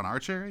whatever is John R.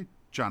 Cherry?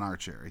 John R.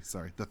 Cherry,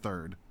 sorry, the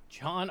third.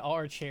 John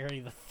R. Cherry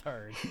the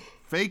third.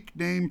 Fake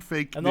name,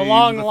 fake And name. the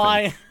long the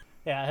line, fake.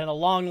 yeah, and a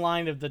long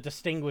line of the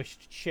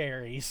distinguished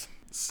cherries.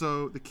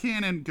 So the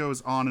canon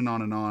goes on and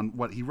on and on.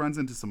 What, he runs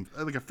into some,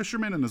 like a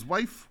fisherman and his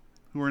wife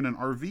who are in an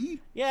RV?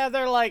 Yeah,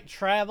 they're like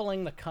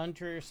traveling the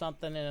country or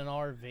something in an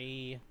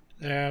RV.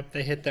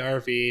 They hit the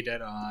RV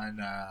dead on.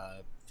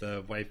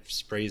 The wife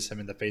sprays him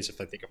in the face with,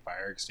 I think, a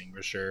fire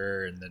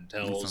extinguisher, and then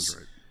That sounds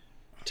right.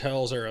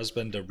 tells her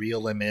husband to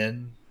reel him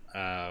in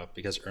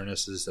because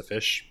Ernest is the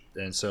fish.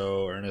 And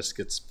so Ernest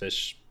gets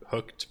fish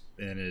hooked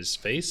in his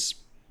face,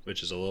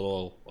 which is a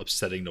little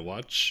upsetting to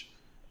watch.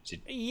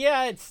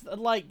 Yeah, it's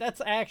like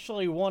that's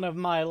actually one of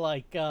my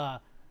like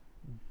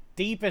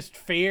deepest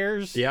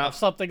fears Yeah. of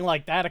something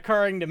like that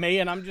occurring to me,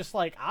 and I'm just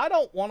like, I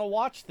don't want to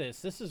watch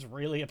this. This is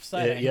really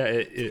upsetting.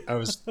 I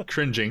was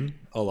cringing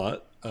a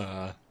lot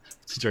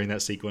during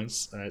that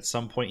sequence. At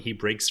some point, he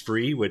breaks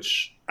free,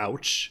 which,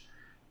 ouch.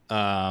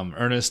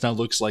 Ernest now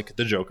looks like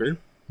the Joker.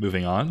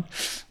 Moving on.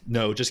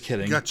 No, just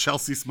kidding. Yeah,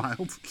 Chelsea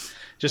smiled.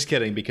 Just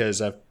kidding,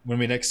 because when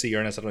we next see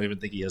Ernest, I don't even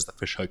think he has the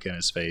fish hook in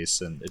his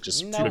face, and it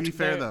just No. To be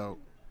fair, There- though,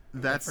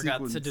 that Forgot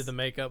sequence, to do the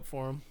makeup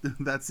for him.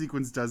 that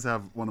sequence does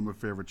have one of my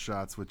favorite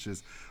shots, which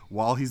is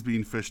while he's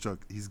being fish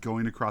hooked, he's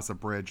going across a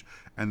bridge,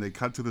 and they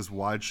cut to this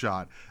wide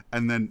shot,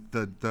 and then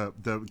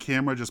the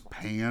camera just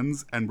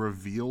pans and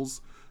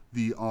reveals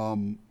the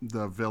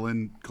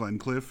villain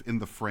Glencliff in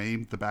the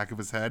frame, the back of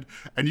his head,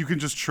 and you can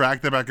just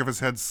track the back of his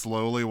head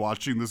slowly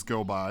watching this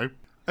go by.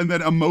 And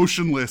then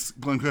emotionless,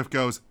 Glencliff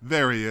goes,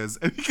 "There he is,"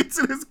 and he gets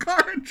in his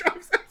car and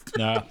drives after.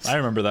 No, I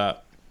remember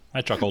that.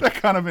 I chuckled. That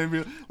kind of made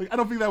me like. I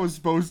don't think that was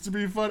supposed to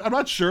be fun. I'm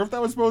not sure if that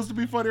was supposed to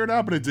be funny or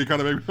not, but it did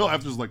kind of make me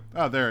laugh. Just like,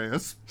 oh, there he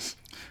is,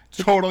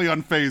 totally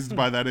unfazed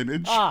by that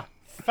image.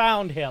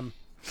 Found him.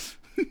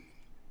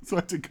 So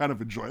I did kind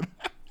of enjoy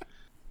that.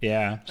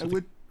 Yeah. I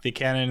would. The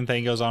cannon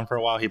thing goes on for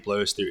a while. He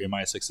blows through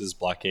MI6's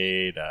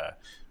blockade.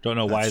 Don't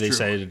know why That's they true.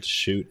 decided to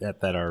shoot at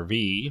that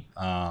RV.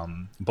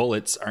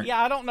 Bullets aren't. Yeah,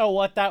 I don't know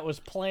what that was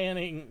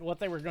planning, what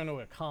they were going to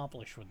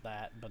accomplish with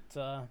that,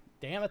 but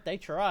damn it, they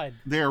tried.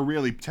 They are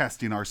really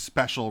testing our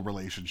special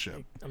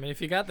relationship. I mean,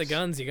 if you got the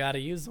guns, you got to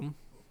use them.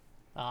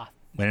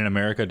 When in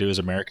America, do as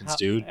Americans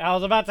do. I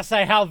was about to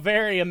say how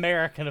very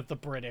American of the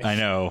British. I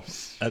know.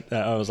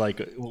 I was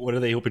like, what are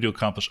they hoping to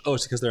accomplish? Oh,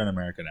 it's because they're in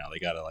America now. They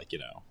gotta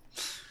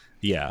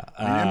Yeah.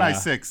 I mean,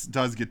 MI6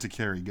 does get to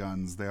carry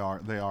guns. They are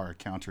a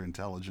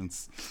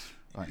counterintelligence,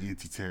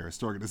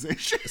 anti-terrorist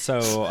organization.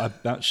 So I'm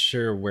not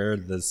sure where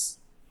this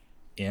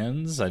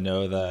ends. I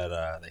know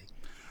that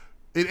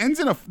It ends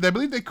in I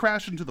believe they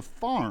crash into the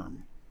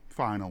farm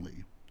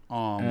finally.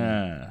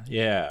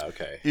 yeah,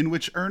 okay. In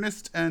which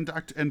Ernest and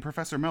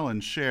Professor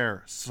Mellon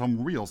share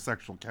some real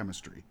sexual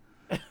chemistry.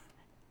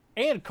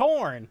 And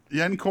corn,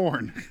 Yen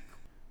corn.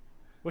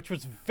 which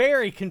was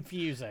very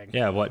confusing.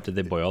 Yeah, what did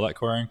they boil that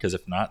corn? Because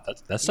if not,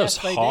 that stuff's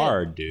they did.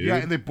 hard, dude. Yeah,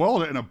 and they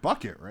boiled it in a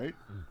bucket, right?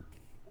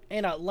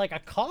 In like a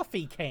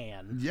coffee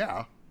can.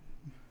 Yeah,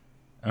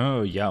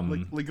 Oh,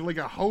 yum. like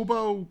a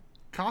hobo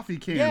coffee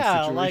can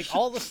Yeah, situation. like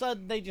all of a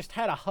sudden they just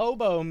had a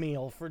hobo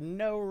meal for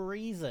no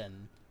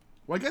reason.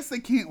 Well, I guess they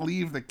can't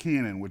leave the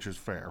cannon, which is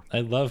fair. I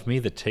love me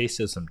the taste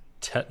of some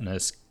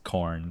tetanus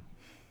corn.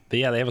 But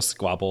yeah, they have a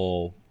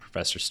squabble.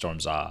 Professor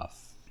storms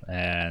off,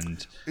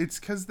 and It's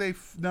because they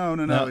no.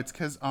 It's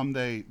because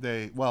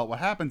they well, what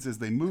happens is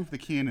they move the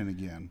cannon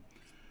again.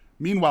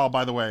 Meanwhile,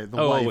 by the way, the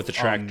wife with the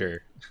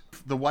tractor.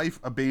 The wife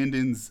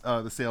abandons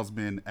the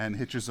salesman and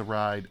hitches a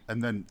ride,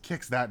 and then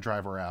kicks that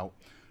driver out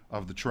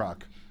of the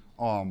truck.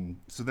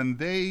 So then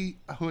they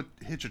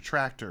hitch a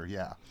tractor,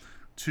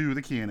 to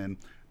the cannon.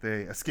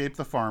 They escape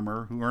the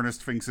farmer, who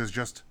Ernest thinks is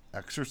just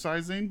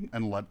exercising,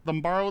 and let them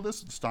borrow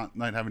this, despite them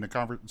not having a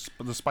conversation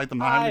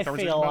I about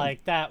feel it.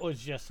 like that was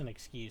just an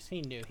excuse.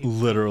 He knew he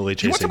Literally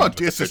He wants chasing about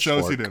him with a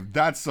pitchfork. disassociative.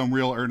 That's some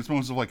real Ernest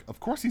moments of like, of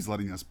course he's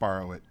letting us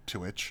borrow it, to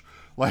which,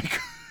 like,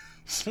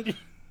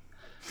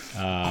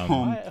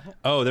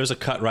 Oh, there's a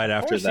cut right Of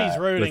after course that he's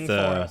rooting with for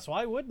the us.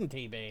 Why wouldn't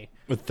he be?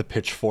 with the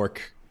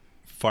pitchfork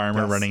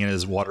farmer Yes. running in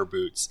his water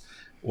boots,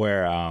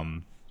 where I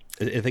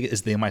think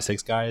it's the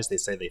MI6 guys. They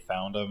say they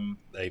found him.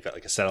 They got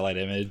like a satellite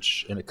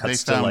image, and it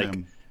cuts to found like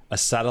him. a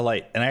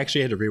satellite. And I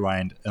actually had to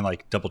rewind and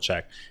like double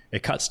check.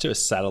 It cuts to a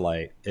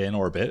satellite in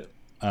orbit.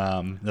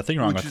 Nothing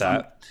wrong Which with is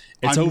that.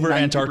 It's I'm over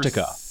 90%.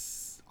 Antarctica.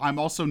 I'm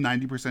also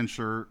 90%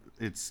 sure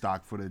it's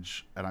stock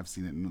footage, and I've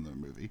seen it in another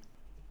movie.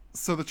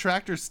 So the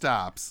tractor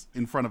stops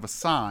in front of a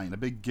sign, a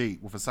big gate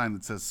with a sign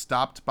that says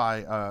 "Stopped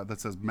by,"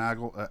 that says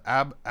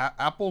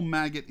 "Apple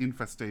maggot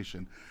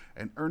infestation,"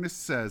 and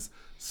Ernest says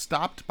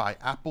 "Stopped by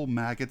apple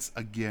maggots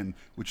again,"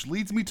 which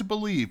leads me to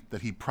believe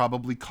that he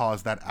probably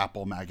caused that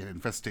apple maggot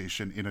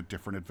infestation in a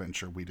different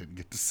adventure we didn't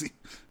get to see.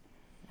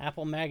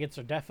 Apple maggots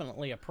are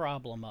definitely a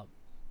problem up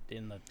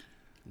in the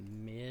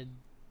mid.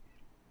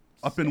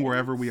 Up in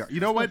wherever we are,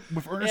 you know what?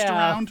 With Ernest Yeah.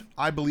 around,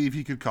 I believe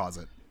he could cause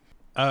it.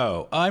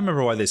 Oh, I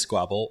remember why they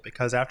squabble,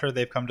 because after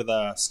they've come to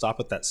the stop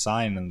at that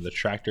sign and the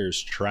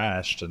tractor's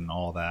trashed and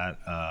all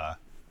that,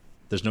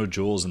 there's no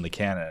jewels in the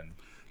cannon.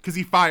 Because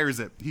he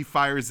fires it. He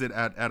fires it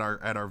at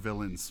our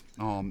villains,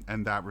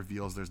 and that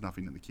reveals there's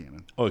nothing in the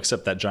cannon. Oh,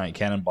 except that giant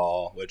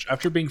cannonball, which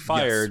after being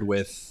fired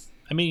with,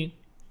 I mean,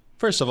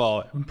 first of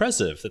all,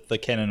 impressive that the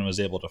cannon was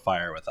able to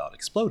fire without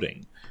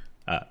exploding.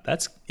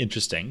 That's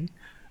interesting.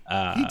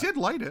 He did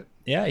light it.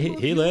 Yeah,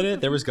 he lit it.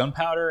 There was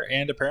gunpowder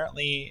and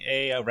apparently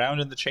a round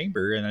in the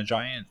chamber, and a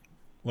giant,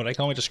 what I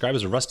can only describe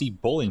as a rusty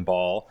bowling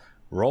ball,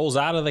 rolls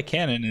out of the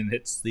cannon and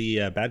hits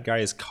the bad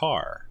guy's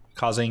car,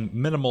 causing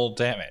minimal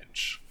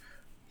damage.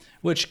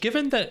 Which,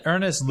 given that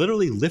Ernest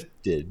literally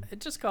lifted, It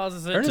just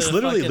causes it Ernest to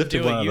literally fucking lifted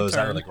do one a of those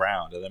out of U-turn. the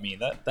ground, and I mean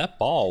that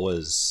ball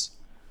was,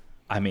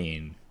 I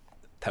mean,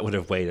 that would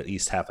have weighed at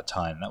least half a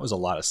ton. That was a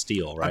lot of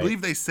steel, right? I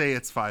believe they say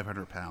it's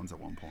 500 pounds at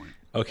one point.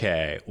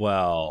 Okay,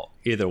 well,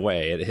 either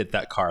way, it hit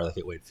that car like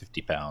it weighed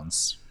 50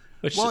 pounds.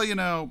 Which, Well, you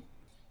know,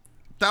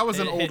 that was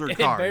an older it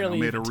car, barely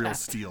made of even real tapped.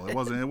 steel. It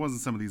wasn't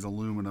some of these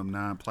aluminum,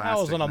 non-plastic.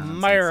 That was an nonsense.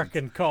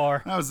 American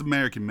car. That was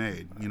American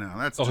made. You know,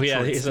 that's oh yeah,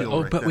 Detroit he's like, steel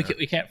oh, right but we there.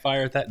 can't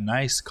fire at that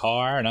nice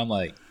car, and I'm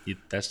like,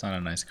 that's not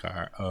a nice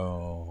car.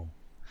 Oh,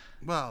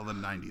 Well, the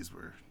 90s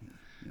were,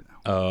 you know.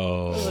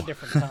 oh. It was a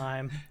different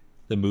time.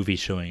 The movie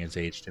showing its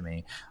age to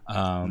me.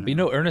 But you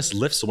know, Ernest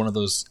lifts one of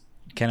those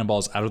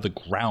cannonballs out of the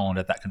ground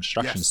at that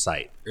construction Yes.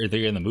 site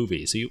earlier in the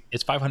movie. So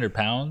it's 500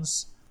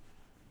 pounds.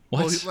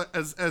 What? Well,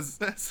 as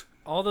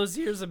All those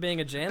years of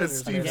being a janitor. as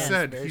Steve Again,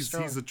 said, very he's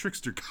strong. a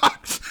trickster god.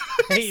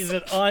 He's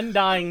an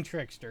undying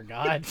trickster,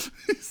 God.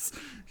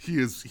 he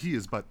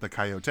is but the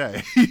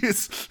coyote. He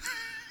is,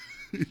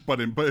 but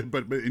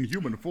in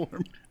human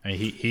form. I mean,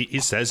 he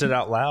says it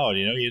out loud.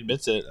 You know, he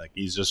admits it. Like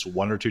he's just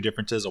one or two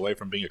differences away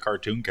from being a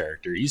cartoon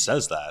character. He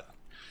says that.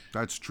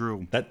 That's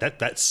true. That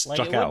Like, stuck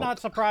it would out. not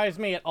surprise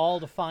me at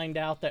all to find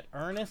out that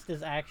Ernest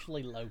is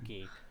actually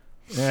Loki.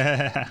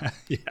 Yeah.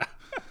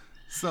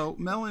 So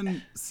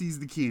Melon sees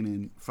the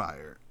cannon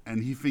fire,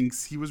 and he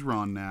thinks he was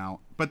wrong now.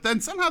 But then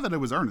somehow that it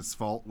was Ernest's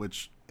fault,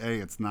 which A,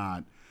 it's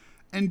not,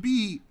 and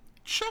B,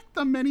 check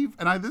the many.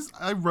 And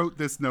I wrote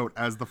this note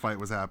as the fight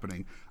was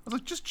happening. I was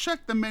like, just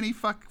check the many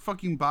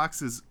fucking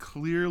boxes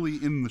clearly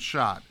in the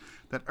shot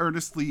that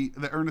Ernest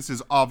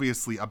is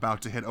obviously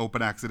about to hit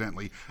open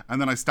accidentally. And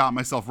then I stopped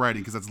myself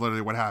writing because that's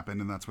literally what happened,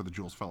 and that's where the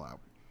jewels fell out.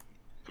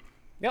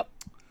 Yep.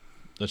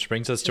 Which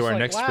brings us to Just our like,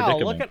 next wow,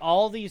 predicament. look at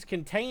all these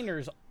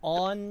containers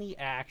on the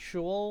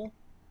actual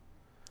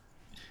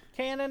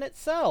cannon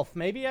itself.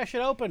 Maybe I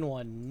should open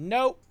one.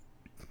 Nope.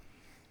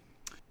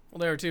 Well,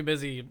 they were too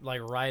busy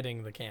like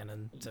riding the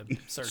cannon to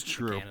search the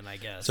true. cannon, I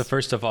guess. So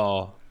first of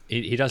all,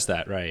 he does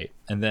that, right?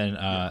 And then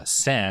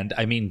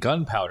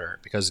gunpowder,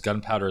 because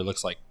gunpowder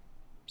looks like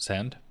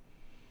sand.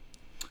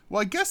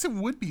 Well, I guess it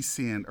would be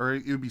sand, or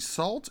it would be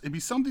salt. It'd be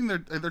something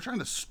they're trying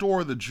to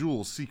store the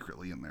jewels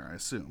secretly in there, I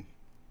assume.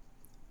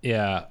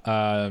 Yeah,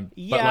 but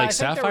Yeah, I like think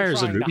they were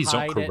sapphires and trying to rubies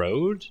don't hide it.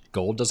 corrode.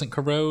 Gold doesn't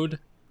corrode.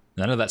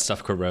 None of that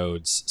stuff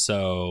corrodes.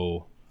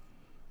 So,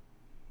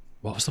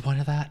 what was the point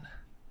of that?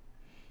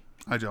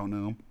 I don't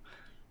know.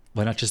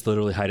 Why not just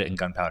literally hide it in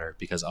gunpowder?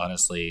 Because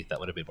honestly, that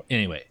would have been more.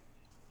 Anyway,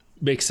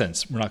 makes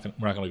sense. We're not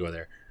gonna go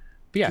there.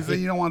 But yeah, Because then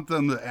you don't want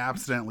them to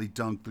accidentally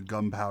dunk the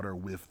gunpowder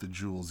with the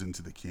jewels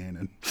into the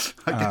cannon.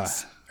 I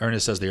guess.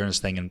 Ernest does the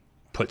Ernest thing and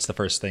puts the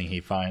first thing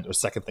he finds, or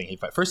second thing he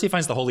finds. First, he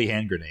finds the holy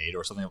hand grenade,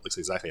 or something that looks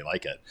exactly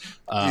like it.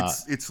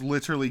 It's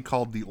literally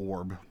called the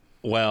orb.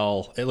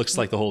 Well, it looks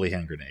like the holy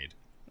hand grenade.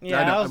 Yeah,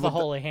 I know, that was the but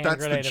holy hand That's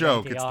grenade the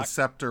joke. of It's the Antioch.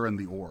 scepter and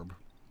the orb.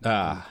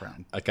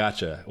 Crown. I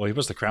gotcha. Well, he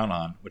puts the crown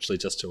on, which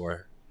leads us to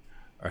our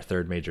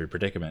third major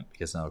predicament,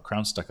 because now a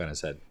crown's stuck on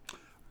his head.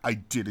 I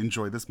did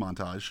enjoy this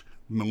montage,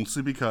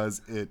 mostly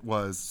because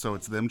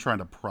it's them trying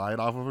to pry it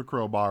off of a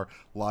crowbar,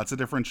 lots of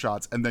different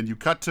shots, and then you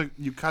cut to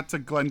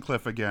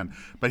Glencliff again,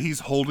 but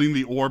he's holding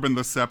the orb and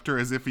the scepter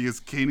as if he is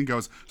Kane and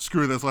goes,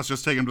 screw this, let's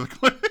just take him to the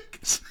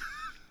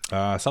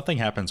clinic. Something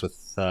happens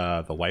with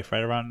the wife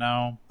right around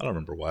now. I don't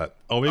remember what.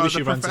 Oh, maybe she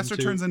The runs professor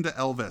into. turns into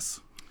Elvis.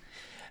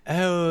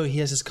 Oh, he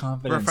has his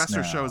confidence. Professor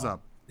now. shows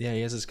up. Yeah,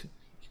 he has his.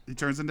 He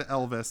turns into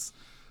Elvis,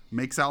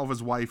 makes out with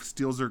his wife,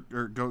 steals her,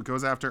 or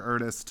goes after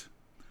Ernest.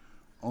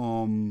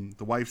 The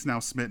wife's now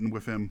smitten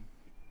with him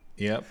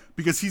Yep.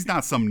 because he's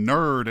not some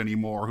nerd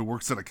anymore who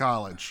works at a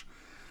college.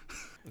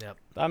 Yep.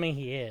 I mean,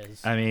 he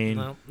is. I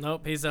mean,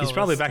 Nope. He's he's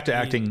probably Elvis. back to He-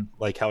 acting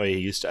like how he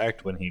used to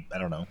act when he, I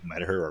don't know,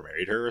 met her or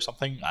married her or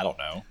something. I don't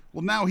know.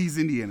 Well, now he's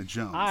Indiana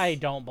Jones. I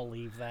don't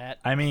believe that.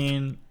 I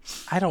mean,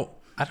 I don't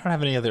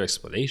have any other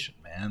explanation,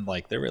 man.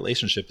 Like their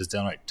relationship is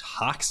downright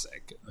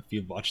toxic. If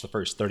you watch the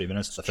first 30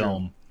 minutes of the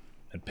film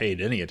and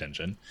paid any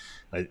attention,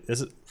 like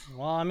this is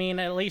Well, I mean,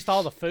 at least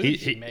all the food He-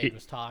 she he- made he-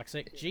 was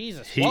toxic.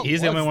 Jesus, what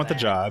he's the only was one with the that?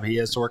 job. He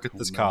has to work at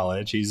this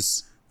college.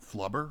 He's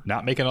Flubber.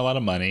 not making a lot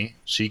of money.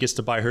 She gets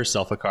to buy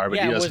herself a car, but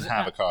Yeah, he doesn't was-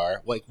 have a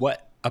car. Like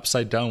what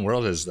upside down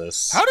world is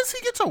this? How does he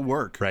get to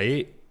work?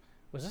 Right?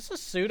 Was this a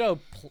pseudo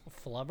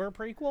Flubber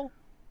prequel?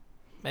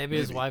 Maybe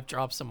his wife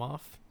drops him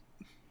off.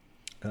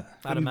 I'd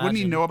And wouldn't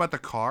he imagine. know about the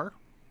car?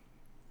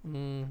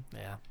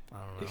 Yeah, I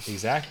don't know.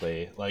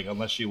 Exactly. Like,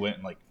 unless she went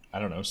and, like, I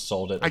don't know,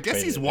 sold it. I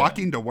guess he's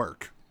walking to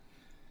work.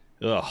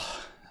 Ugh.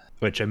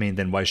 Which, I mean,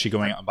 then why is she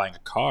going out and buying a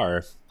car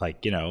if,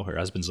 like, you know, her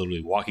husband's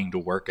literally walking to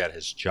work at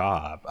his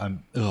job?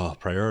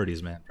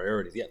 Priorities, man.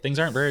 Priorities. Yeah, things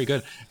aren't very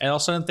good. And all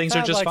of a sudden, things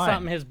are just like fine.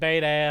 something his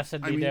beta ass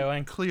would be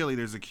doing. Clearly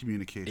there's a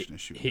communication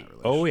issue in that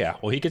relationship. Oh, yeah.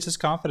 Well, he gets his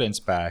confidence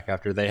back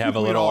after they have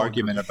a little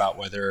argument about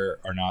whether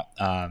or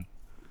not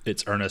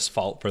it's Ernest's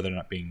fault for there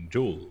not being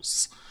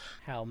jewels.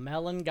 How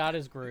Melon got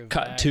his groove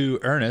Cut back. to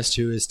Ernest,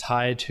 who is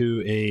tied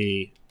to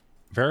a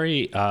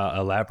very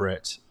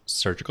elaborate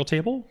surgical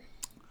table.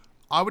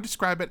 I would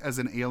describe it as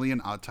an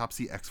alien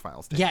autopsy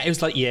X-Files table. Yeah, it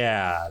was like,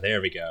 yeah,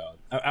 there we go.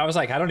 I was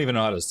like, I don't even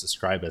know how to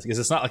describe this because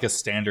it's not like a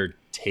standard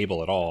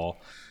table at all.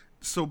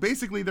 So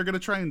basically, they're going to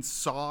try and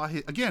saw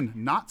again,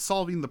 not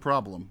solving the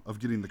problem of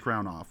getting the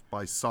crown off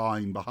by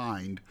sawing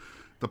behind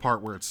the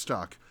part where it's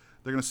stuck.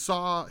 They're going to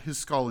saw his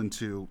skull in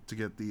two to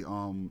get the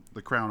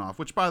crown off,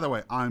 which, by the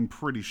way, I'm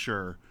pretty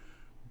sure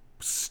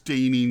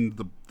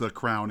staining the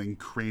crown in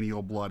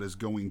cranial blood is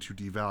going to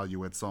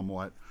devalue it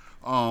somewhat.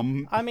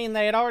 I mean,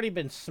 they had already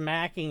been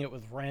smacking it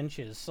with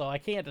wrenches, so I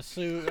can't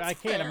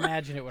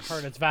imagine it would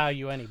hurt its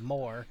value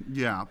anymore.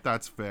 Yeah,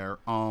 that's fair.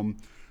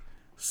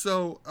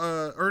 So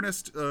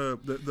Ernest,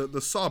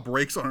 the saw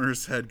breaks on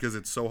Ernest's head because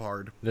it's so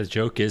hard. The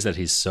joke is that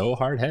he's so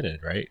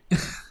hard-headed, right?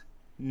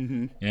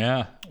 Mm-hmm.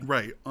 Yeah.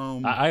 Right.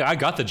 I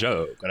got the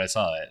joke when I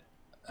saw it.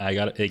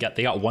 They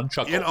got one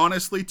chuckle. It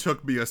honestly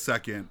took me a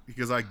second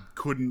because I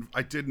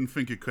didn't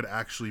think it could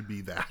actually be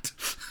that.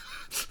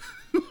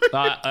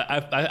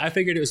 I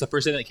figured it was the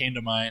first thing that came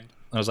to mind.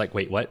 I was like,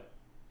 wait, what?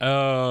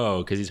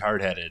 Oh, because he's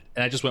hard-headed,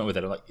 and I just went with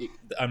it. I'm like,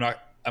 I'm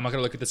not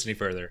gonna look at this any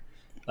further.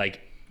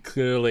 Like,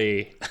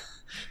 clearly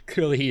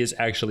he is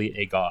actually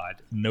a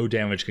god. No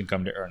damage can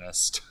come to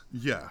Ernest.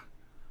 Yeah.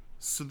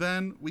 So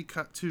then we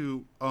cut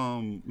to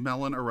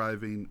Melon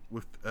arriving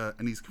with,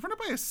 and he's confronted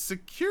by a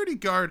security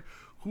guard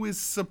who is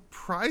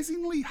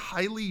surprisingly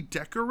highly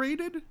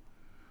decorated.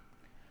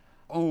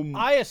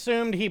 I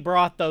assumed he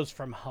brought those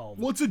from home.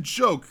 Well, it's a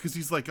joke because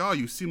he's like, "Oh,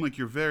 you seem like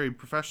you're very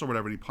professional," or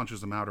whatever, and he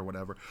punches him out or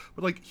whatever.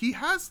 But like, he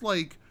has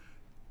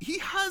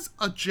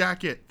a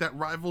jacket that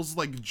rivals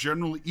like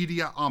General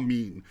Idi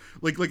Amin,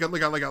 like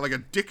a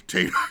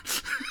dictator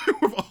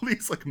with all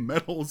these like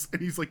medals,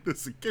 and he's like the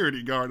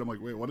security guard. I'm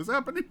like, wait, what is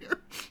happening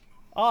here?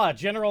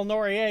 General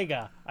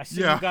Noriega. I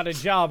see Yeah. you got a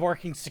job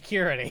working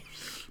security.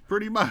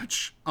 Pretty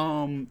much.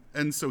 And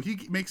so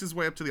he makes his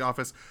way up to the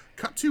office.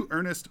 Cut to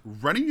Ernest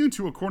running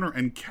into a corner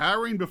and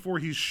cowering before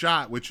he's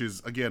shot, which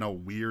is, again, a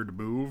weird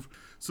move.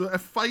 So a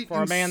fight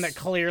For a man that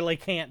clearly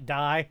can't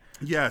die.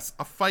 Yes,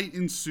 a fight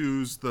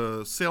ensues.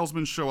 The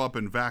salesmen show up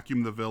and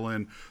vacuum the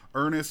villain.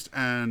 Ernest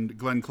and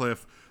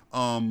Glenncliff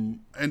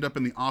end up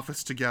in the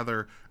office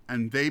together,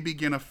 and they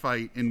begin a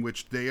fight in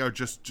which they are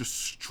just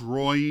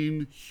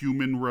destroying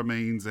human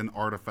remains and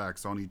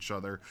artifacts on each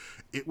other.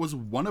 It was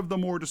one of the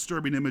more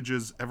disturbing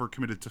images ever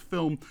committed to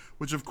film,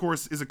 which of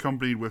course is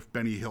accompanied with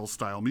Benny Hill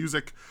style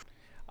music.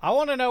 I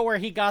want to know where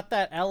he got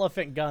that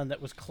elephant gun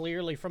that was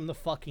clearly from the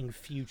fucking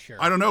future.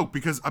 I don't know,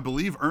 because I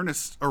believe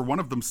Ernest, or one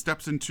of them,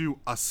 steps into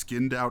a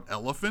skinned out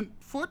elephant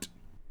foot.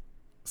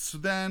 So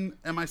then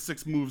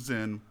MI6 moves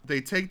in.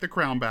 They take the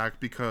crown back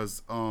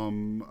because,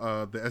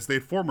 as they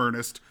inform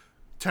Ernest,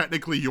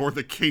 technically you're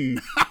the king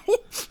now.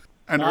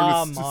 And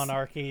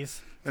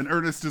monarchies. And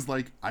Ernest is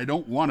like, I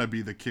don't want to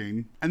be the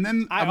king. And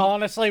then I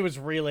honestly was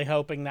really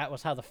hoping that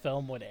was how the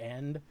film would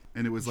end.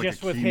 And it was like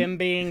just with him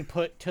being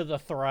put to the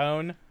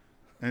throne.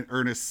 And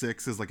Ernest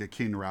 6 is like a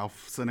King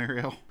Ralph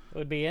scenario. It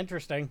would be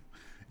interesting.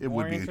 It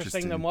More would be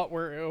interesting than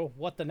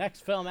what the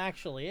next film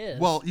actually is.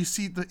 Well, you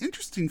see, the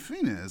interesting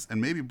thing is,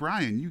 and maybe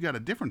Brian, you got a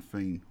different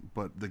thing,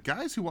 but the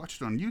guys who watch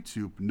it on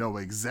YouTube know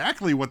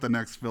exactly what the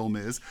next film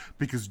is,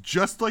 because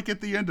just like at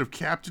the end of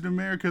Captain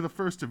America: The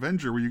First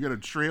Avenger, where you get a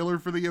trailer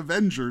for the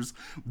Avengers,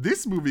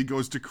 this movie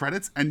goes to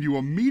credits, and you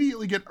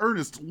immediately get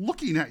Ernest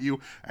looking at you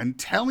and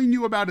telling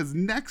you about his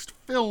next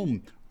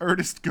film.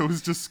 Ernest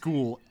Goes to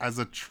School as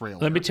a trailer.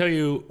 Let me tell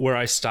you where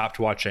I stopped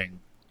watching.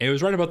 It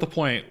was right about the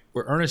point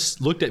where Ernest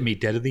looked at me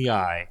dead in the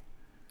eye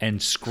and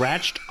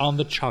scratched on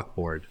the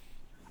chalkboard.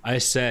 I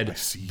said,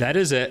 that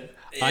is it.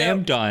 Yep. I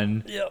am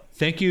done. Yep.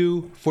 Thank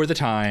you for the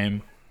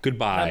time.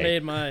 Goodbye. I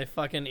made my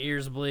fucking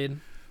ears bleed.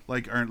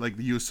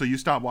 So you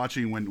stopped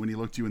watching when he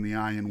looked you in the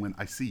eye and went,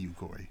 I see you,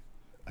 Corey.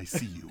 I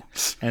see you.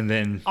 And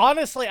then...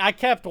 Honestly, I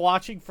kept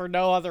watching for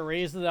no other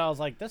reason than I was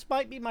like, this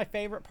might be my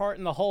favorite part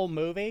in the whole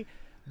movie.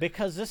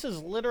 Because this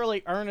is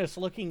literally Ernest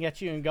looking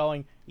at you and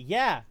going,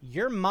 yeah,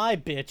 you're my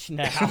bitch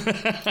now.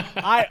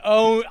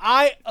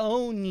 I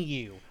own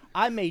you.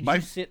 I made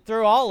you sit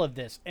through all of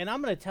this. And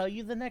I'm going to tell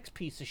you the next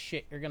piece of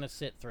shit you're going to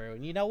sit through.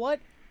 And you know what?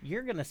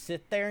 You're going to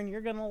sit there and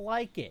you're going to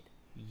like it.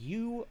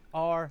 You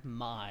are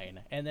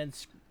mine. And then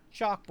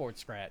chalkboard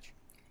scratch.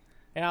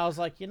 And I was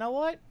like, you know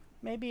what?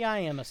 Maybe I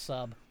am a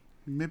sub.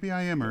 Maybe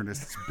I am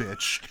Ernest's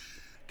bitch.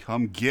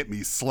 Come get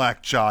me,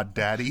 slack-jawed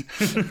daddy.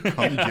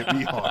 Come get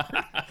me hard.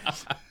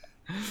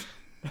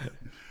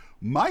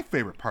 My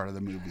favorite part of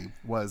the movie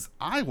was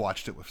I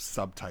watched it with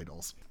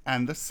subtitles.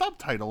 And the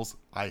subtitles,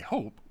 I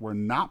hope, were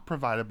not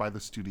provided by the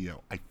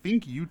studio. I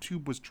think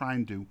YouTube was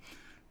trying to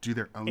do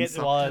their own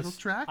subtitle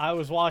track. I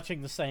was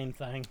watching the same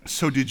thing.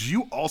 So did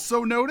you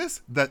also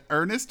notice that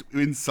Ernest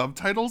in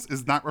subtitles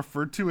is not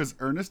referred to as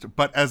Ernest,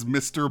 but as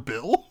Mr.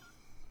 Bill?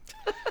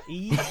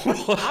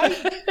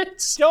 I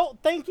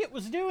don't think it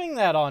was doing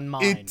that on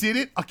mine. It did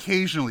it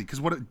occasionally, because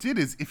what it did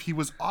is if he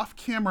was off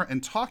camera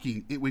and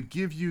talking, it would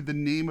give you the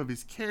name of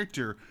his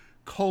character,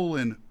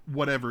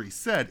 whatever he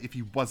said, if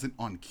he wasn't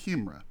on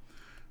camera,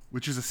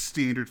 which is a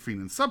standard thing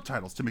in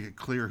subtitles to make it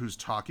clear who's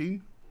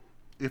talking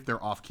if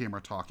they're off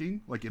camera talking,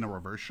 like in a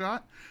reverse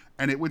shot.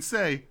 And it would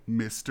say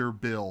Mr.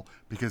 Bill,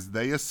 because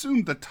they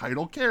assumed the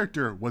title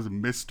character was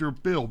Mr.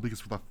 Bill,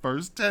 because for the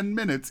first 10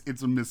 minutes,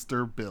 it's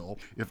Mr. Bill.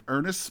 If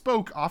Ernest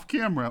spoke off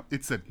camera,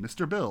 it said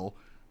Mr. Bill,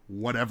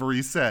 whatever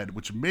he said,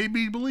 which made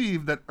me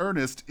believe that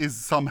Ernest is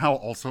somehow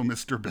also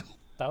Mr. Bill.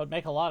 That would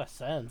make a lot of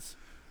sense.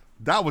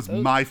 That was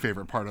my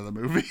favorite part of the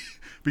movie,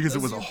 because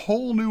it was a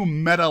whole new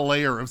meta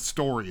layer of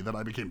story that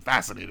I became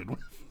fascinated with.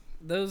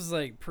 Those,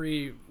 like,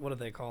 what do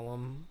they call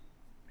them?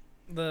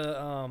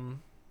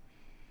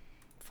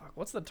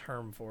 What's the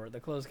term for it? The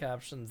closed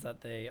captions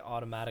that they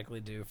automatically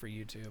do for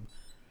YouTube.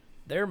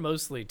 They're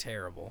mostly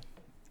terrible.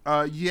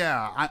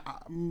 Yeah.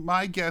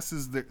 My guess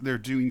is that they're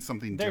doing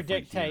something Their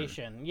different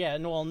dictation. here.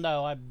 Yeah, well,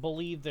 no, I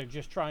believe they're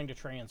just trying to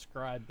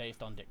transcribe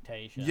based on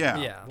dictation.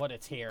 Yeah. What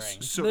it's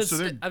hearing. So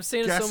they're I've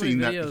seen guessing so many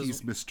that videos.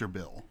 he's Mr.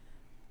 Bill.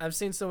 I've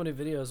seen so many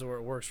videos where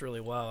it works really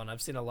well, and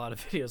I've seen a lot of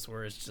videos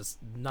where it's just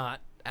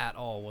not at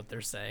all what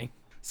they're saying.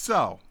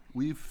 So,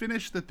 we've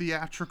finished the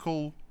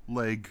theatrical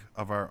leg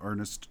of our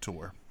Ernest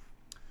tour.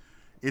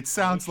 It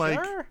sounds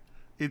like sure?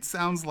 it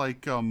sounds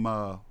like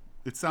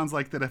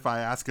that if I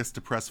ask us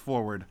to press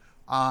forward,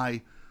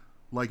 I,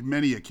 like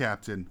many a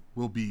captain,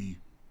 will be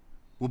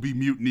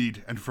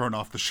mutinied and thrown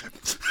off the ship.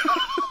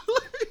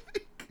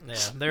 Yeah,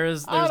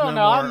 there's I don't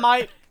no know.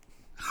 more...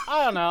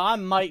 I don't know. I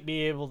might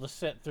be able to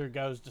sit through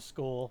Goes to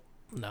School.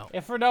 No.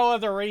 If for no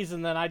other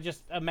reason than I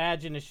just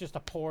imagine it's just a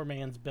poor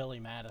man's Billy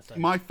Madison.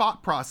 My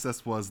thought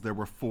process was there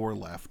were 4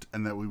 left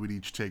and that we would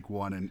each take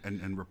one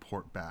and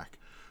report back.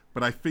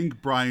 But I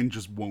think Brian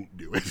just won't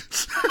do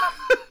it.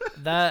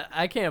 That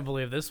I can't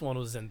believe this one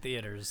was in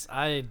theaters.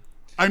 I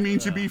mean,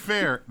 to be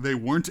fair, they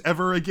weren't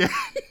ever again.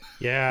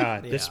 Yeah,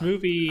 this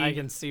movie I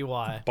can see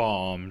why.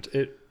 bombed.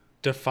 It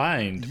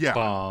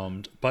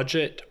bombed.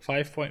 Budget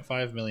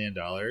 $5.5 million.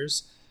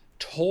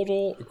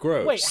 Total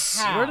gross. Wait,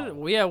 how?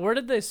 Where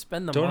did they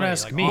spend the Don't money?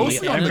 ask Like, me.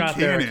 mostly on I'm the not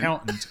their cannon.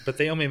 accountant, but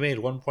they only made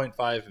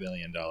 $1.5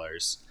 million.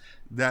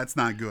 That's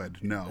not good.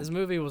 No. This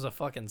movie was a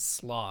fucking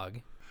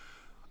slog.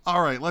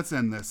 All right, let's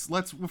end this.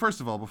 Well,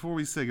 first of all, before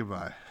we say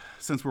goodbye,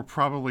 since we're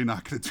probably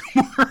not going to do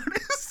more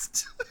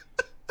Ernest.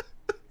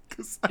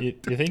 You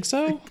think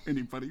so?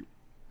 Anybody?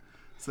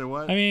 So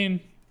what? I mean,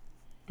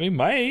 we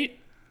might.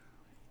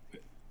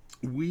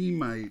 We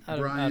might. I'd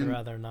Brian.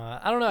 rather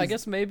not. I don't know. I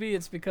guess maybe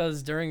it's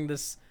because during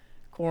this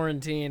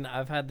quarantine,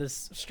 I've had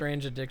this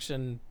strange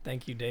addiction,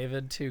 thank you,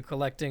 David, to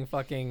collecting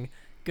fucking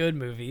good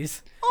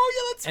movies. Oh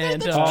yeah, that's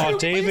And, that's uh, true. Oh,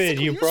 David,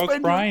 Basically, you broke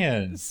spend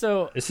Brian.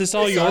 So This is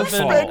all You your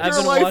spend fault. I've your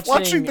been life watching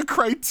watching- the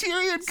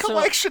Criterion So-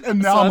 collection,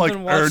 and so now I'm I've like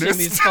been watching Ernest.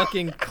 these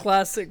fucking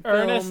classic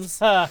Ernest?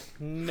 films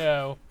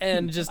No.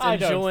 and just I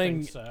don't enjoying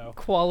think so.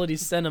 quality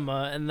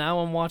cinema, and now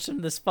I'm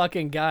watching this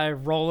fucking guy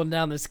rolling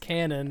down this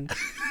cannon.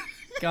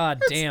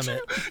 God damn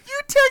it. You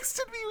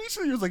texted me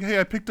recently. You was like, "Hey,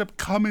 I picked up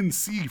Come and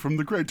See from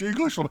the Criterion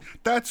Collection."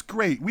 That's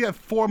great. We have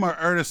 4 more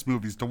Ernest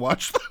movies to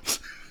watch.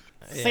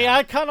 See,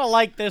 I kind of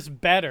like this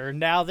better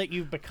now that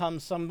you've become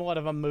somewhat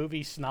of a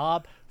movie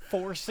snob,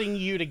 forcing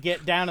you to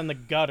get down in the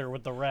gutter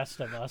with the rest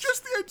of us.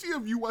 Just the idea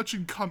of you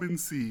watching Come and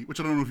See, which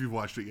I don't know if you've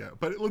watched it yet,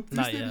 but just Not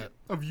the idea yet.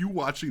 of you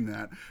watching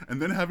that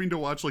and then having to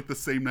watch like the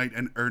same night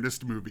an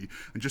Ernest movie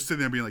and just sitting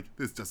there being like,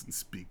 this doesn't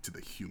speak to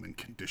the human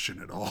condition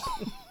at all.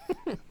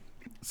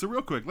 So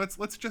real quick,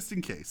 let's just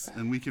in case,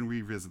 and we can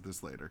revisit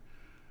this later.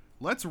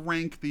 Let's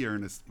rank the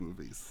Ernest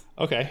movies.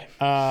 Okay.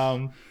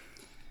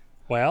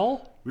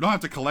 Well, We don't have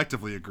to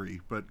collectively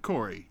agree, but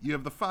Corey, you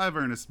have the 5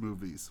 Ernest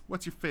movies.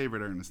 What's your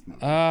favorite Ernest movie?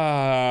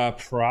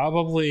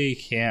 probably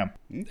Camp.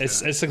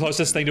 It's the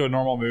closest thing to a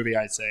normal movie,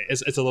 I'd say.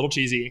 It's a little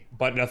cheesy,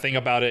 but nothing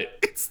about it.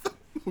 It's the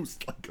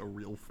most like a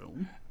real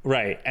film.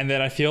 Right. And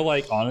then I feel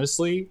like,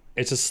 honestly,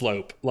 it's a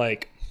slope.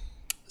 Like,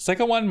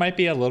 second one might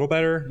be a little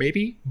better,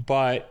 maybe,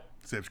 but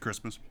Saves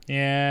Christmas.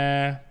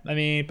 yeah, I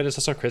mean, but it's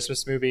also a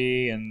Christmas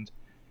movie, and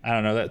I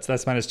don't know.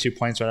 That's minus 2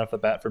 points right off the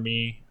bat for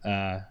me.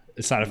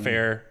 It's not a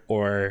fair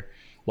or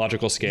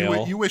logical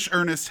scale. You wished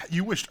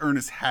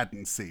Ernest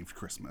hadn't saved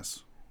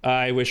Christmas.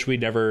 I wish we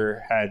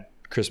never had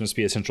Christmas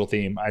be a central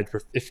theme.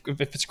 If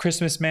it's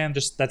Christmas, man,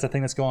 just that's a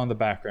thing that's going on in the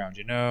background,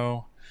 you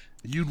know.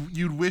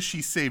 You'd wish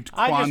he saved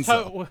I just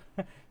Kwanzaa,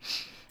 hope.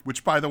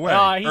 which, by the way,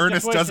 He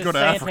Ernest just does wishes go to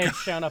Santa Africa. had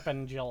shown up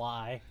in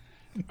July.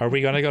 Are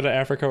we gonna go to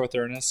Africa with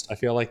Ernest? I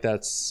feel like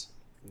that's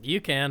You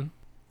can.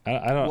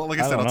 I don't. Well, like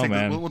I said, don't know, take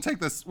man.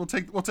 this, we'll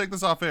take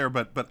this off air.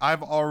 But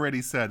I've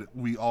already said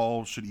we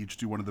all should each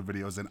do one of the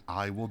videos, and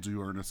I will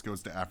do Ernest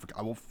Goes to Africa.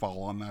 I will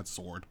fall on that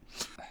sword.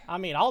 I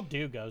mean, I'll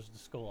do Goes to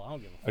School. I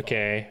don't give a fuck.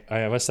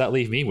 Okay, what's that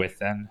leave me with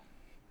then?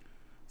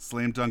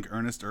 Slam Dunk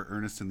Ernest or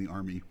Ernest in the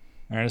Army?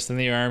 Ernest in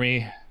the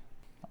Army.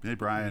 Hey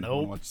Brian, Nope.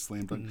 want to watch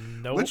Slam Dunk?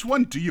 Nope. Which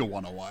one do you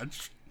want to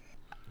watch?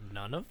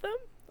 None of them?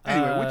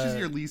 Anyway, which is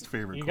your least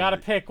favorite? You Corey? gotta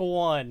pick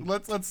one.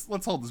 Let's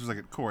hold this for a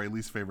second. Corey,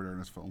 least favorite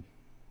Ernest film?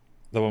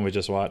 The one we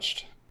just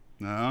watched.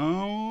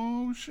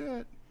 No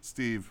shit,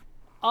 Steve.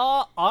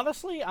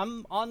 Honestly,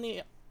 I'm on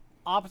the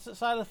opposite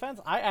side of the fence.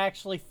 I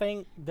actually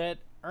think that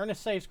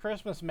Ernest Saves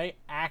Christmas may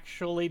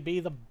actually be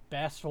the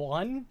best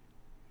one,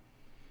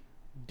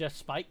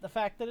 despite the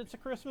fact that it's a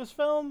Christmas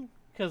film,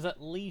 because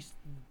at least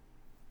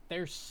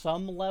there's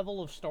some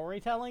level of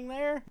storytelling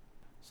there.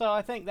 So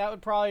I think that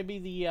would probably be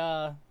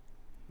the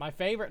my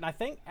favorite, and I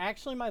think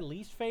actually my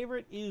least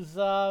favorite is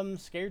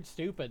Scared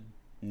Stupid.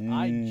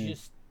 I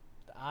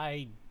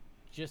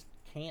just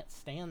can't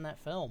stand that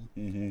film.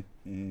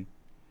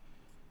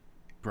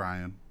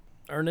 Brian.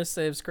 Ernest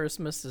Saves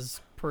Christmas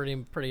is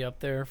pretty up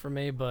there for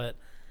me, but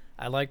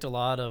I liked a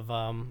lot of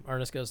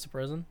Ernest Goes to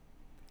Prison.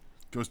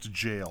 Goes to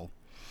jail.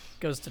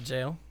 Goes to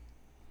jail.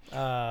 He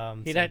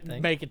Same didn't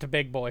thing. make it to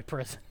Big Boy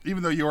Prison.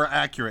 Even though you are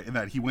accurate in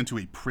that he went to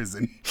a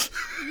prison.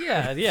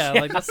 Yeah,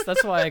 like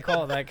that's why I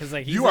call it that, because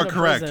like he's You are in a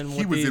correct. prison He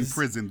with was in these-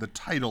 prison. The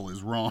title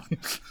is wrong.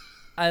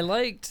 I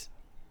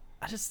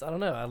don't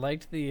know. I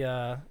liked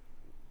the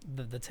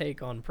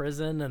take on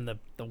prison and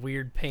the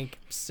weird pink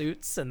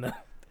suits and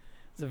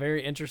it's a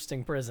very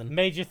interesting prison.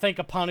 Made you think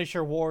of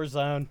Punisher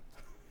Warzone.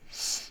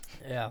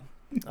 Yeah.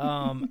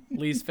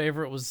 Least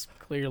favorite was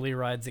clearly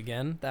Rides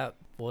Again. That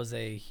was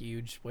a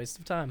huge waste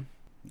of time.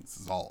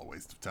 This is all a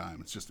waste of time.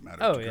 It's just a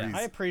matter of Oh, yeah. degrees.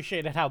 I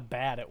appreciated how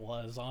bad it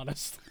was,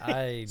 honestly.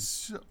 I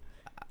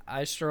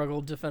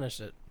struggled to finish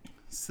it.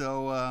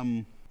 So,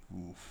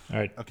 oof. All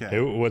right. Okay.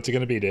 Hey, what's it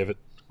gonna be, David?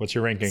 What's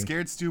your ranking?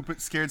 Scared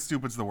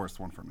Stupid's the worst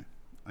one for me.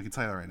 I can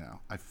tell you that right now.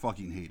 I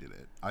fucking hated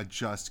it. I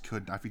just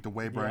couldn't. I think the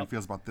way Brian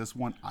feels about this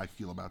one, I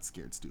feel about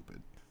Scared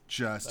Stupid.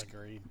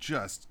 Agreed.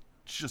 Just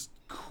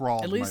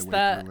crawled At my least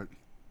way through it.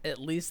 At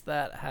least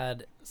that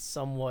had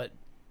somewhat,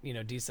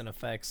 decent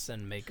effects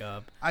and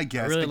makeup. I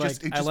guess. I really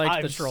liked I liked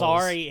I'm the trolls.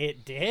 sorry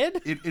it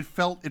did. It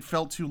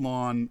felt too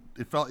long.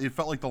 It felt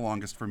like the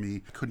longest for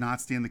me. Could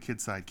not stand the kid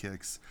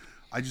sidekicks.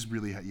 I just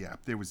really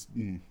there was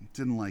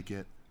didn't like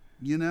it.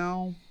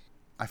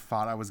 I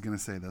thought I was gonna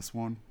say this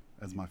one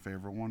as my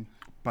favorite one,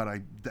 but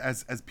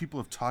as people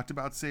have talked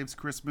about Saves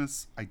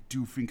Christmas, I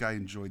do think I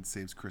enjoyed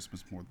Saves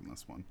Christmas more than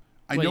this one.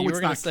 I Wait, know you it's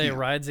were gonna not say cute.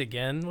 Rides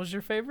Again was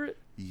your favorite?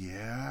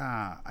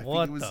 Yeah.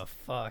 What think it was, the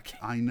fuck?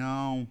 I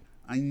know.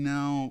 I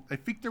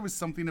think there was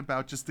something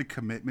about just the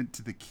commitment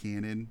to the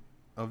canon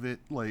of it,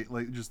 like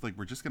we're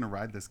just gonna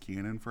ride this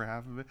canon for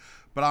half of it.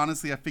 But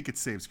honestly, I think it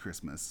Saves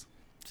Christmas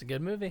It's a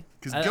good movie.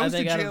 because I Goes to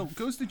think out Jail. of-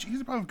 Here's the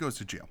problem with Goes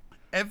to Jail.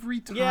 Every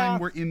time Yeah.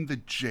 we're in the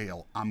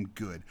jail, I'm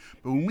good.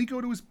 But when we go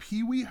to his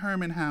Pee Wee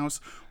Herman house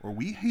or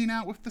we hang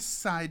out with the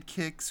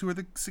sidekicks who are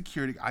the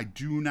security, I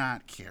do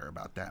not care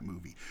about that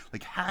movie.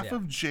 Like half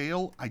of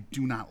Jail, I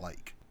do not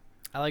like.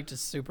 I liked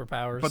his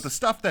superpowers. But the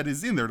stuff that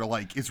is in there to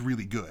like is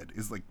really good.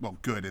 Is like, well,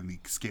 good in the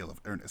scale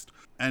of Ernest.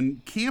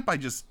 And Camp,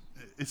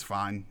 it's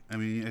fine. I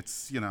mean,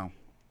 it's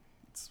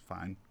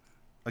fine.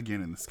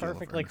 Again, in the scale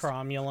Perfectly of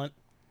Ernest. cromulent.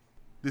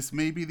 This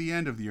may be the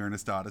end of the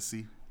Ernest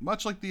Odyssey.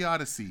 Much like the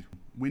Odyssey.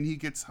 When he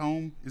gets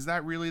home, is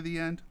that really the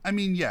end? I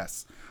mean,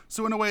 yes.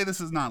 So in a way,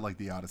 this is not like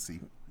the Odyssey.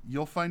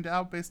 You'll find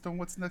out based on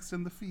what's next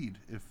in the feed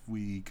if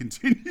we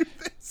continue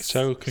this.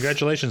 So,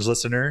 congratulations,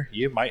 listener.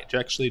 You might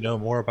actually know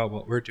more about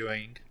what we're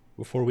doing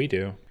before we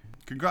do.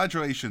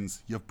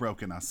 Congratulations, you've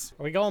broken us.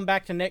 Are we going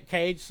back to Nick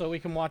Cage so we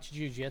can watch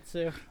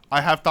Jiu-Jitsu?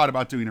 I have thought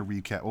about doing a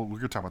recap. Well, we're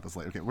going to talk about this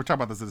later. Okay, we'll talk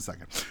about this in a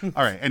second.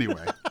 All right,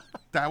 anyway.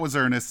 That was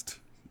Ernest.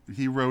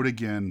 He wrote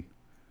again.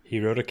 He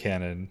wrote a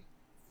canon.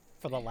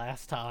 For the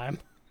last time.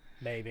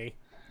 Maybe.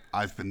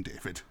 I've been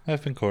David.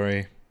 I've been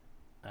Corey.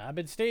 I've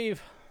been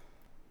Steve.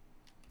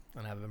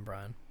 And I've been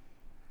Brian.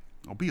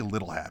 I'll be a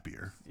little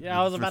happier. Yeah,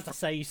 I was about to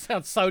say, you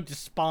sound so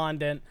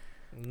despondent.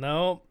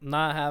 Nope,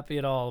 not happy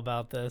at all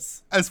about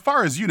this. As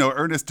far as you know,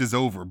 Ernest is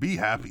over. Be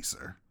happy,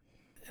 sir.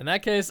 In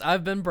that case,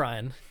 I've been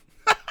Brian.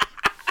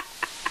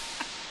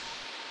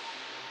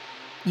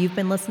 You've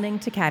been listening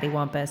to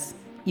Cattywampus.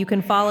 You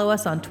can follow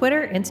us on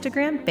Twitter,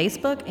 Instagram,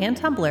 Facebook, and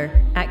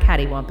Tumblr at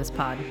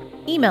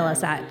CattyWampusPod. Email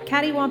us at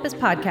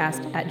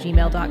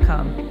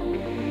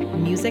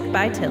cattywampuspodcast@gmail.com. Music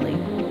by Tilly.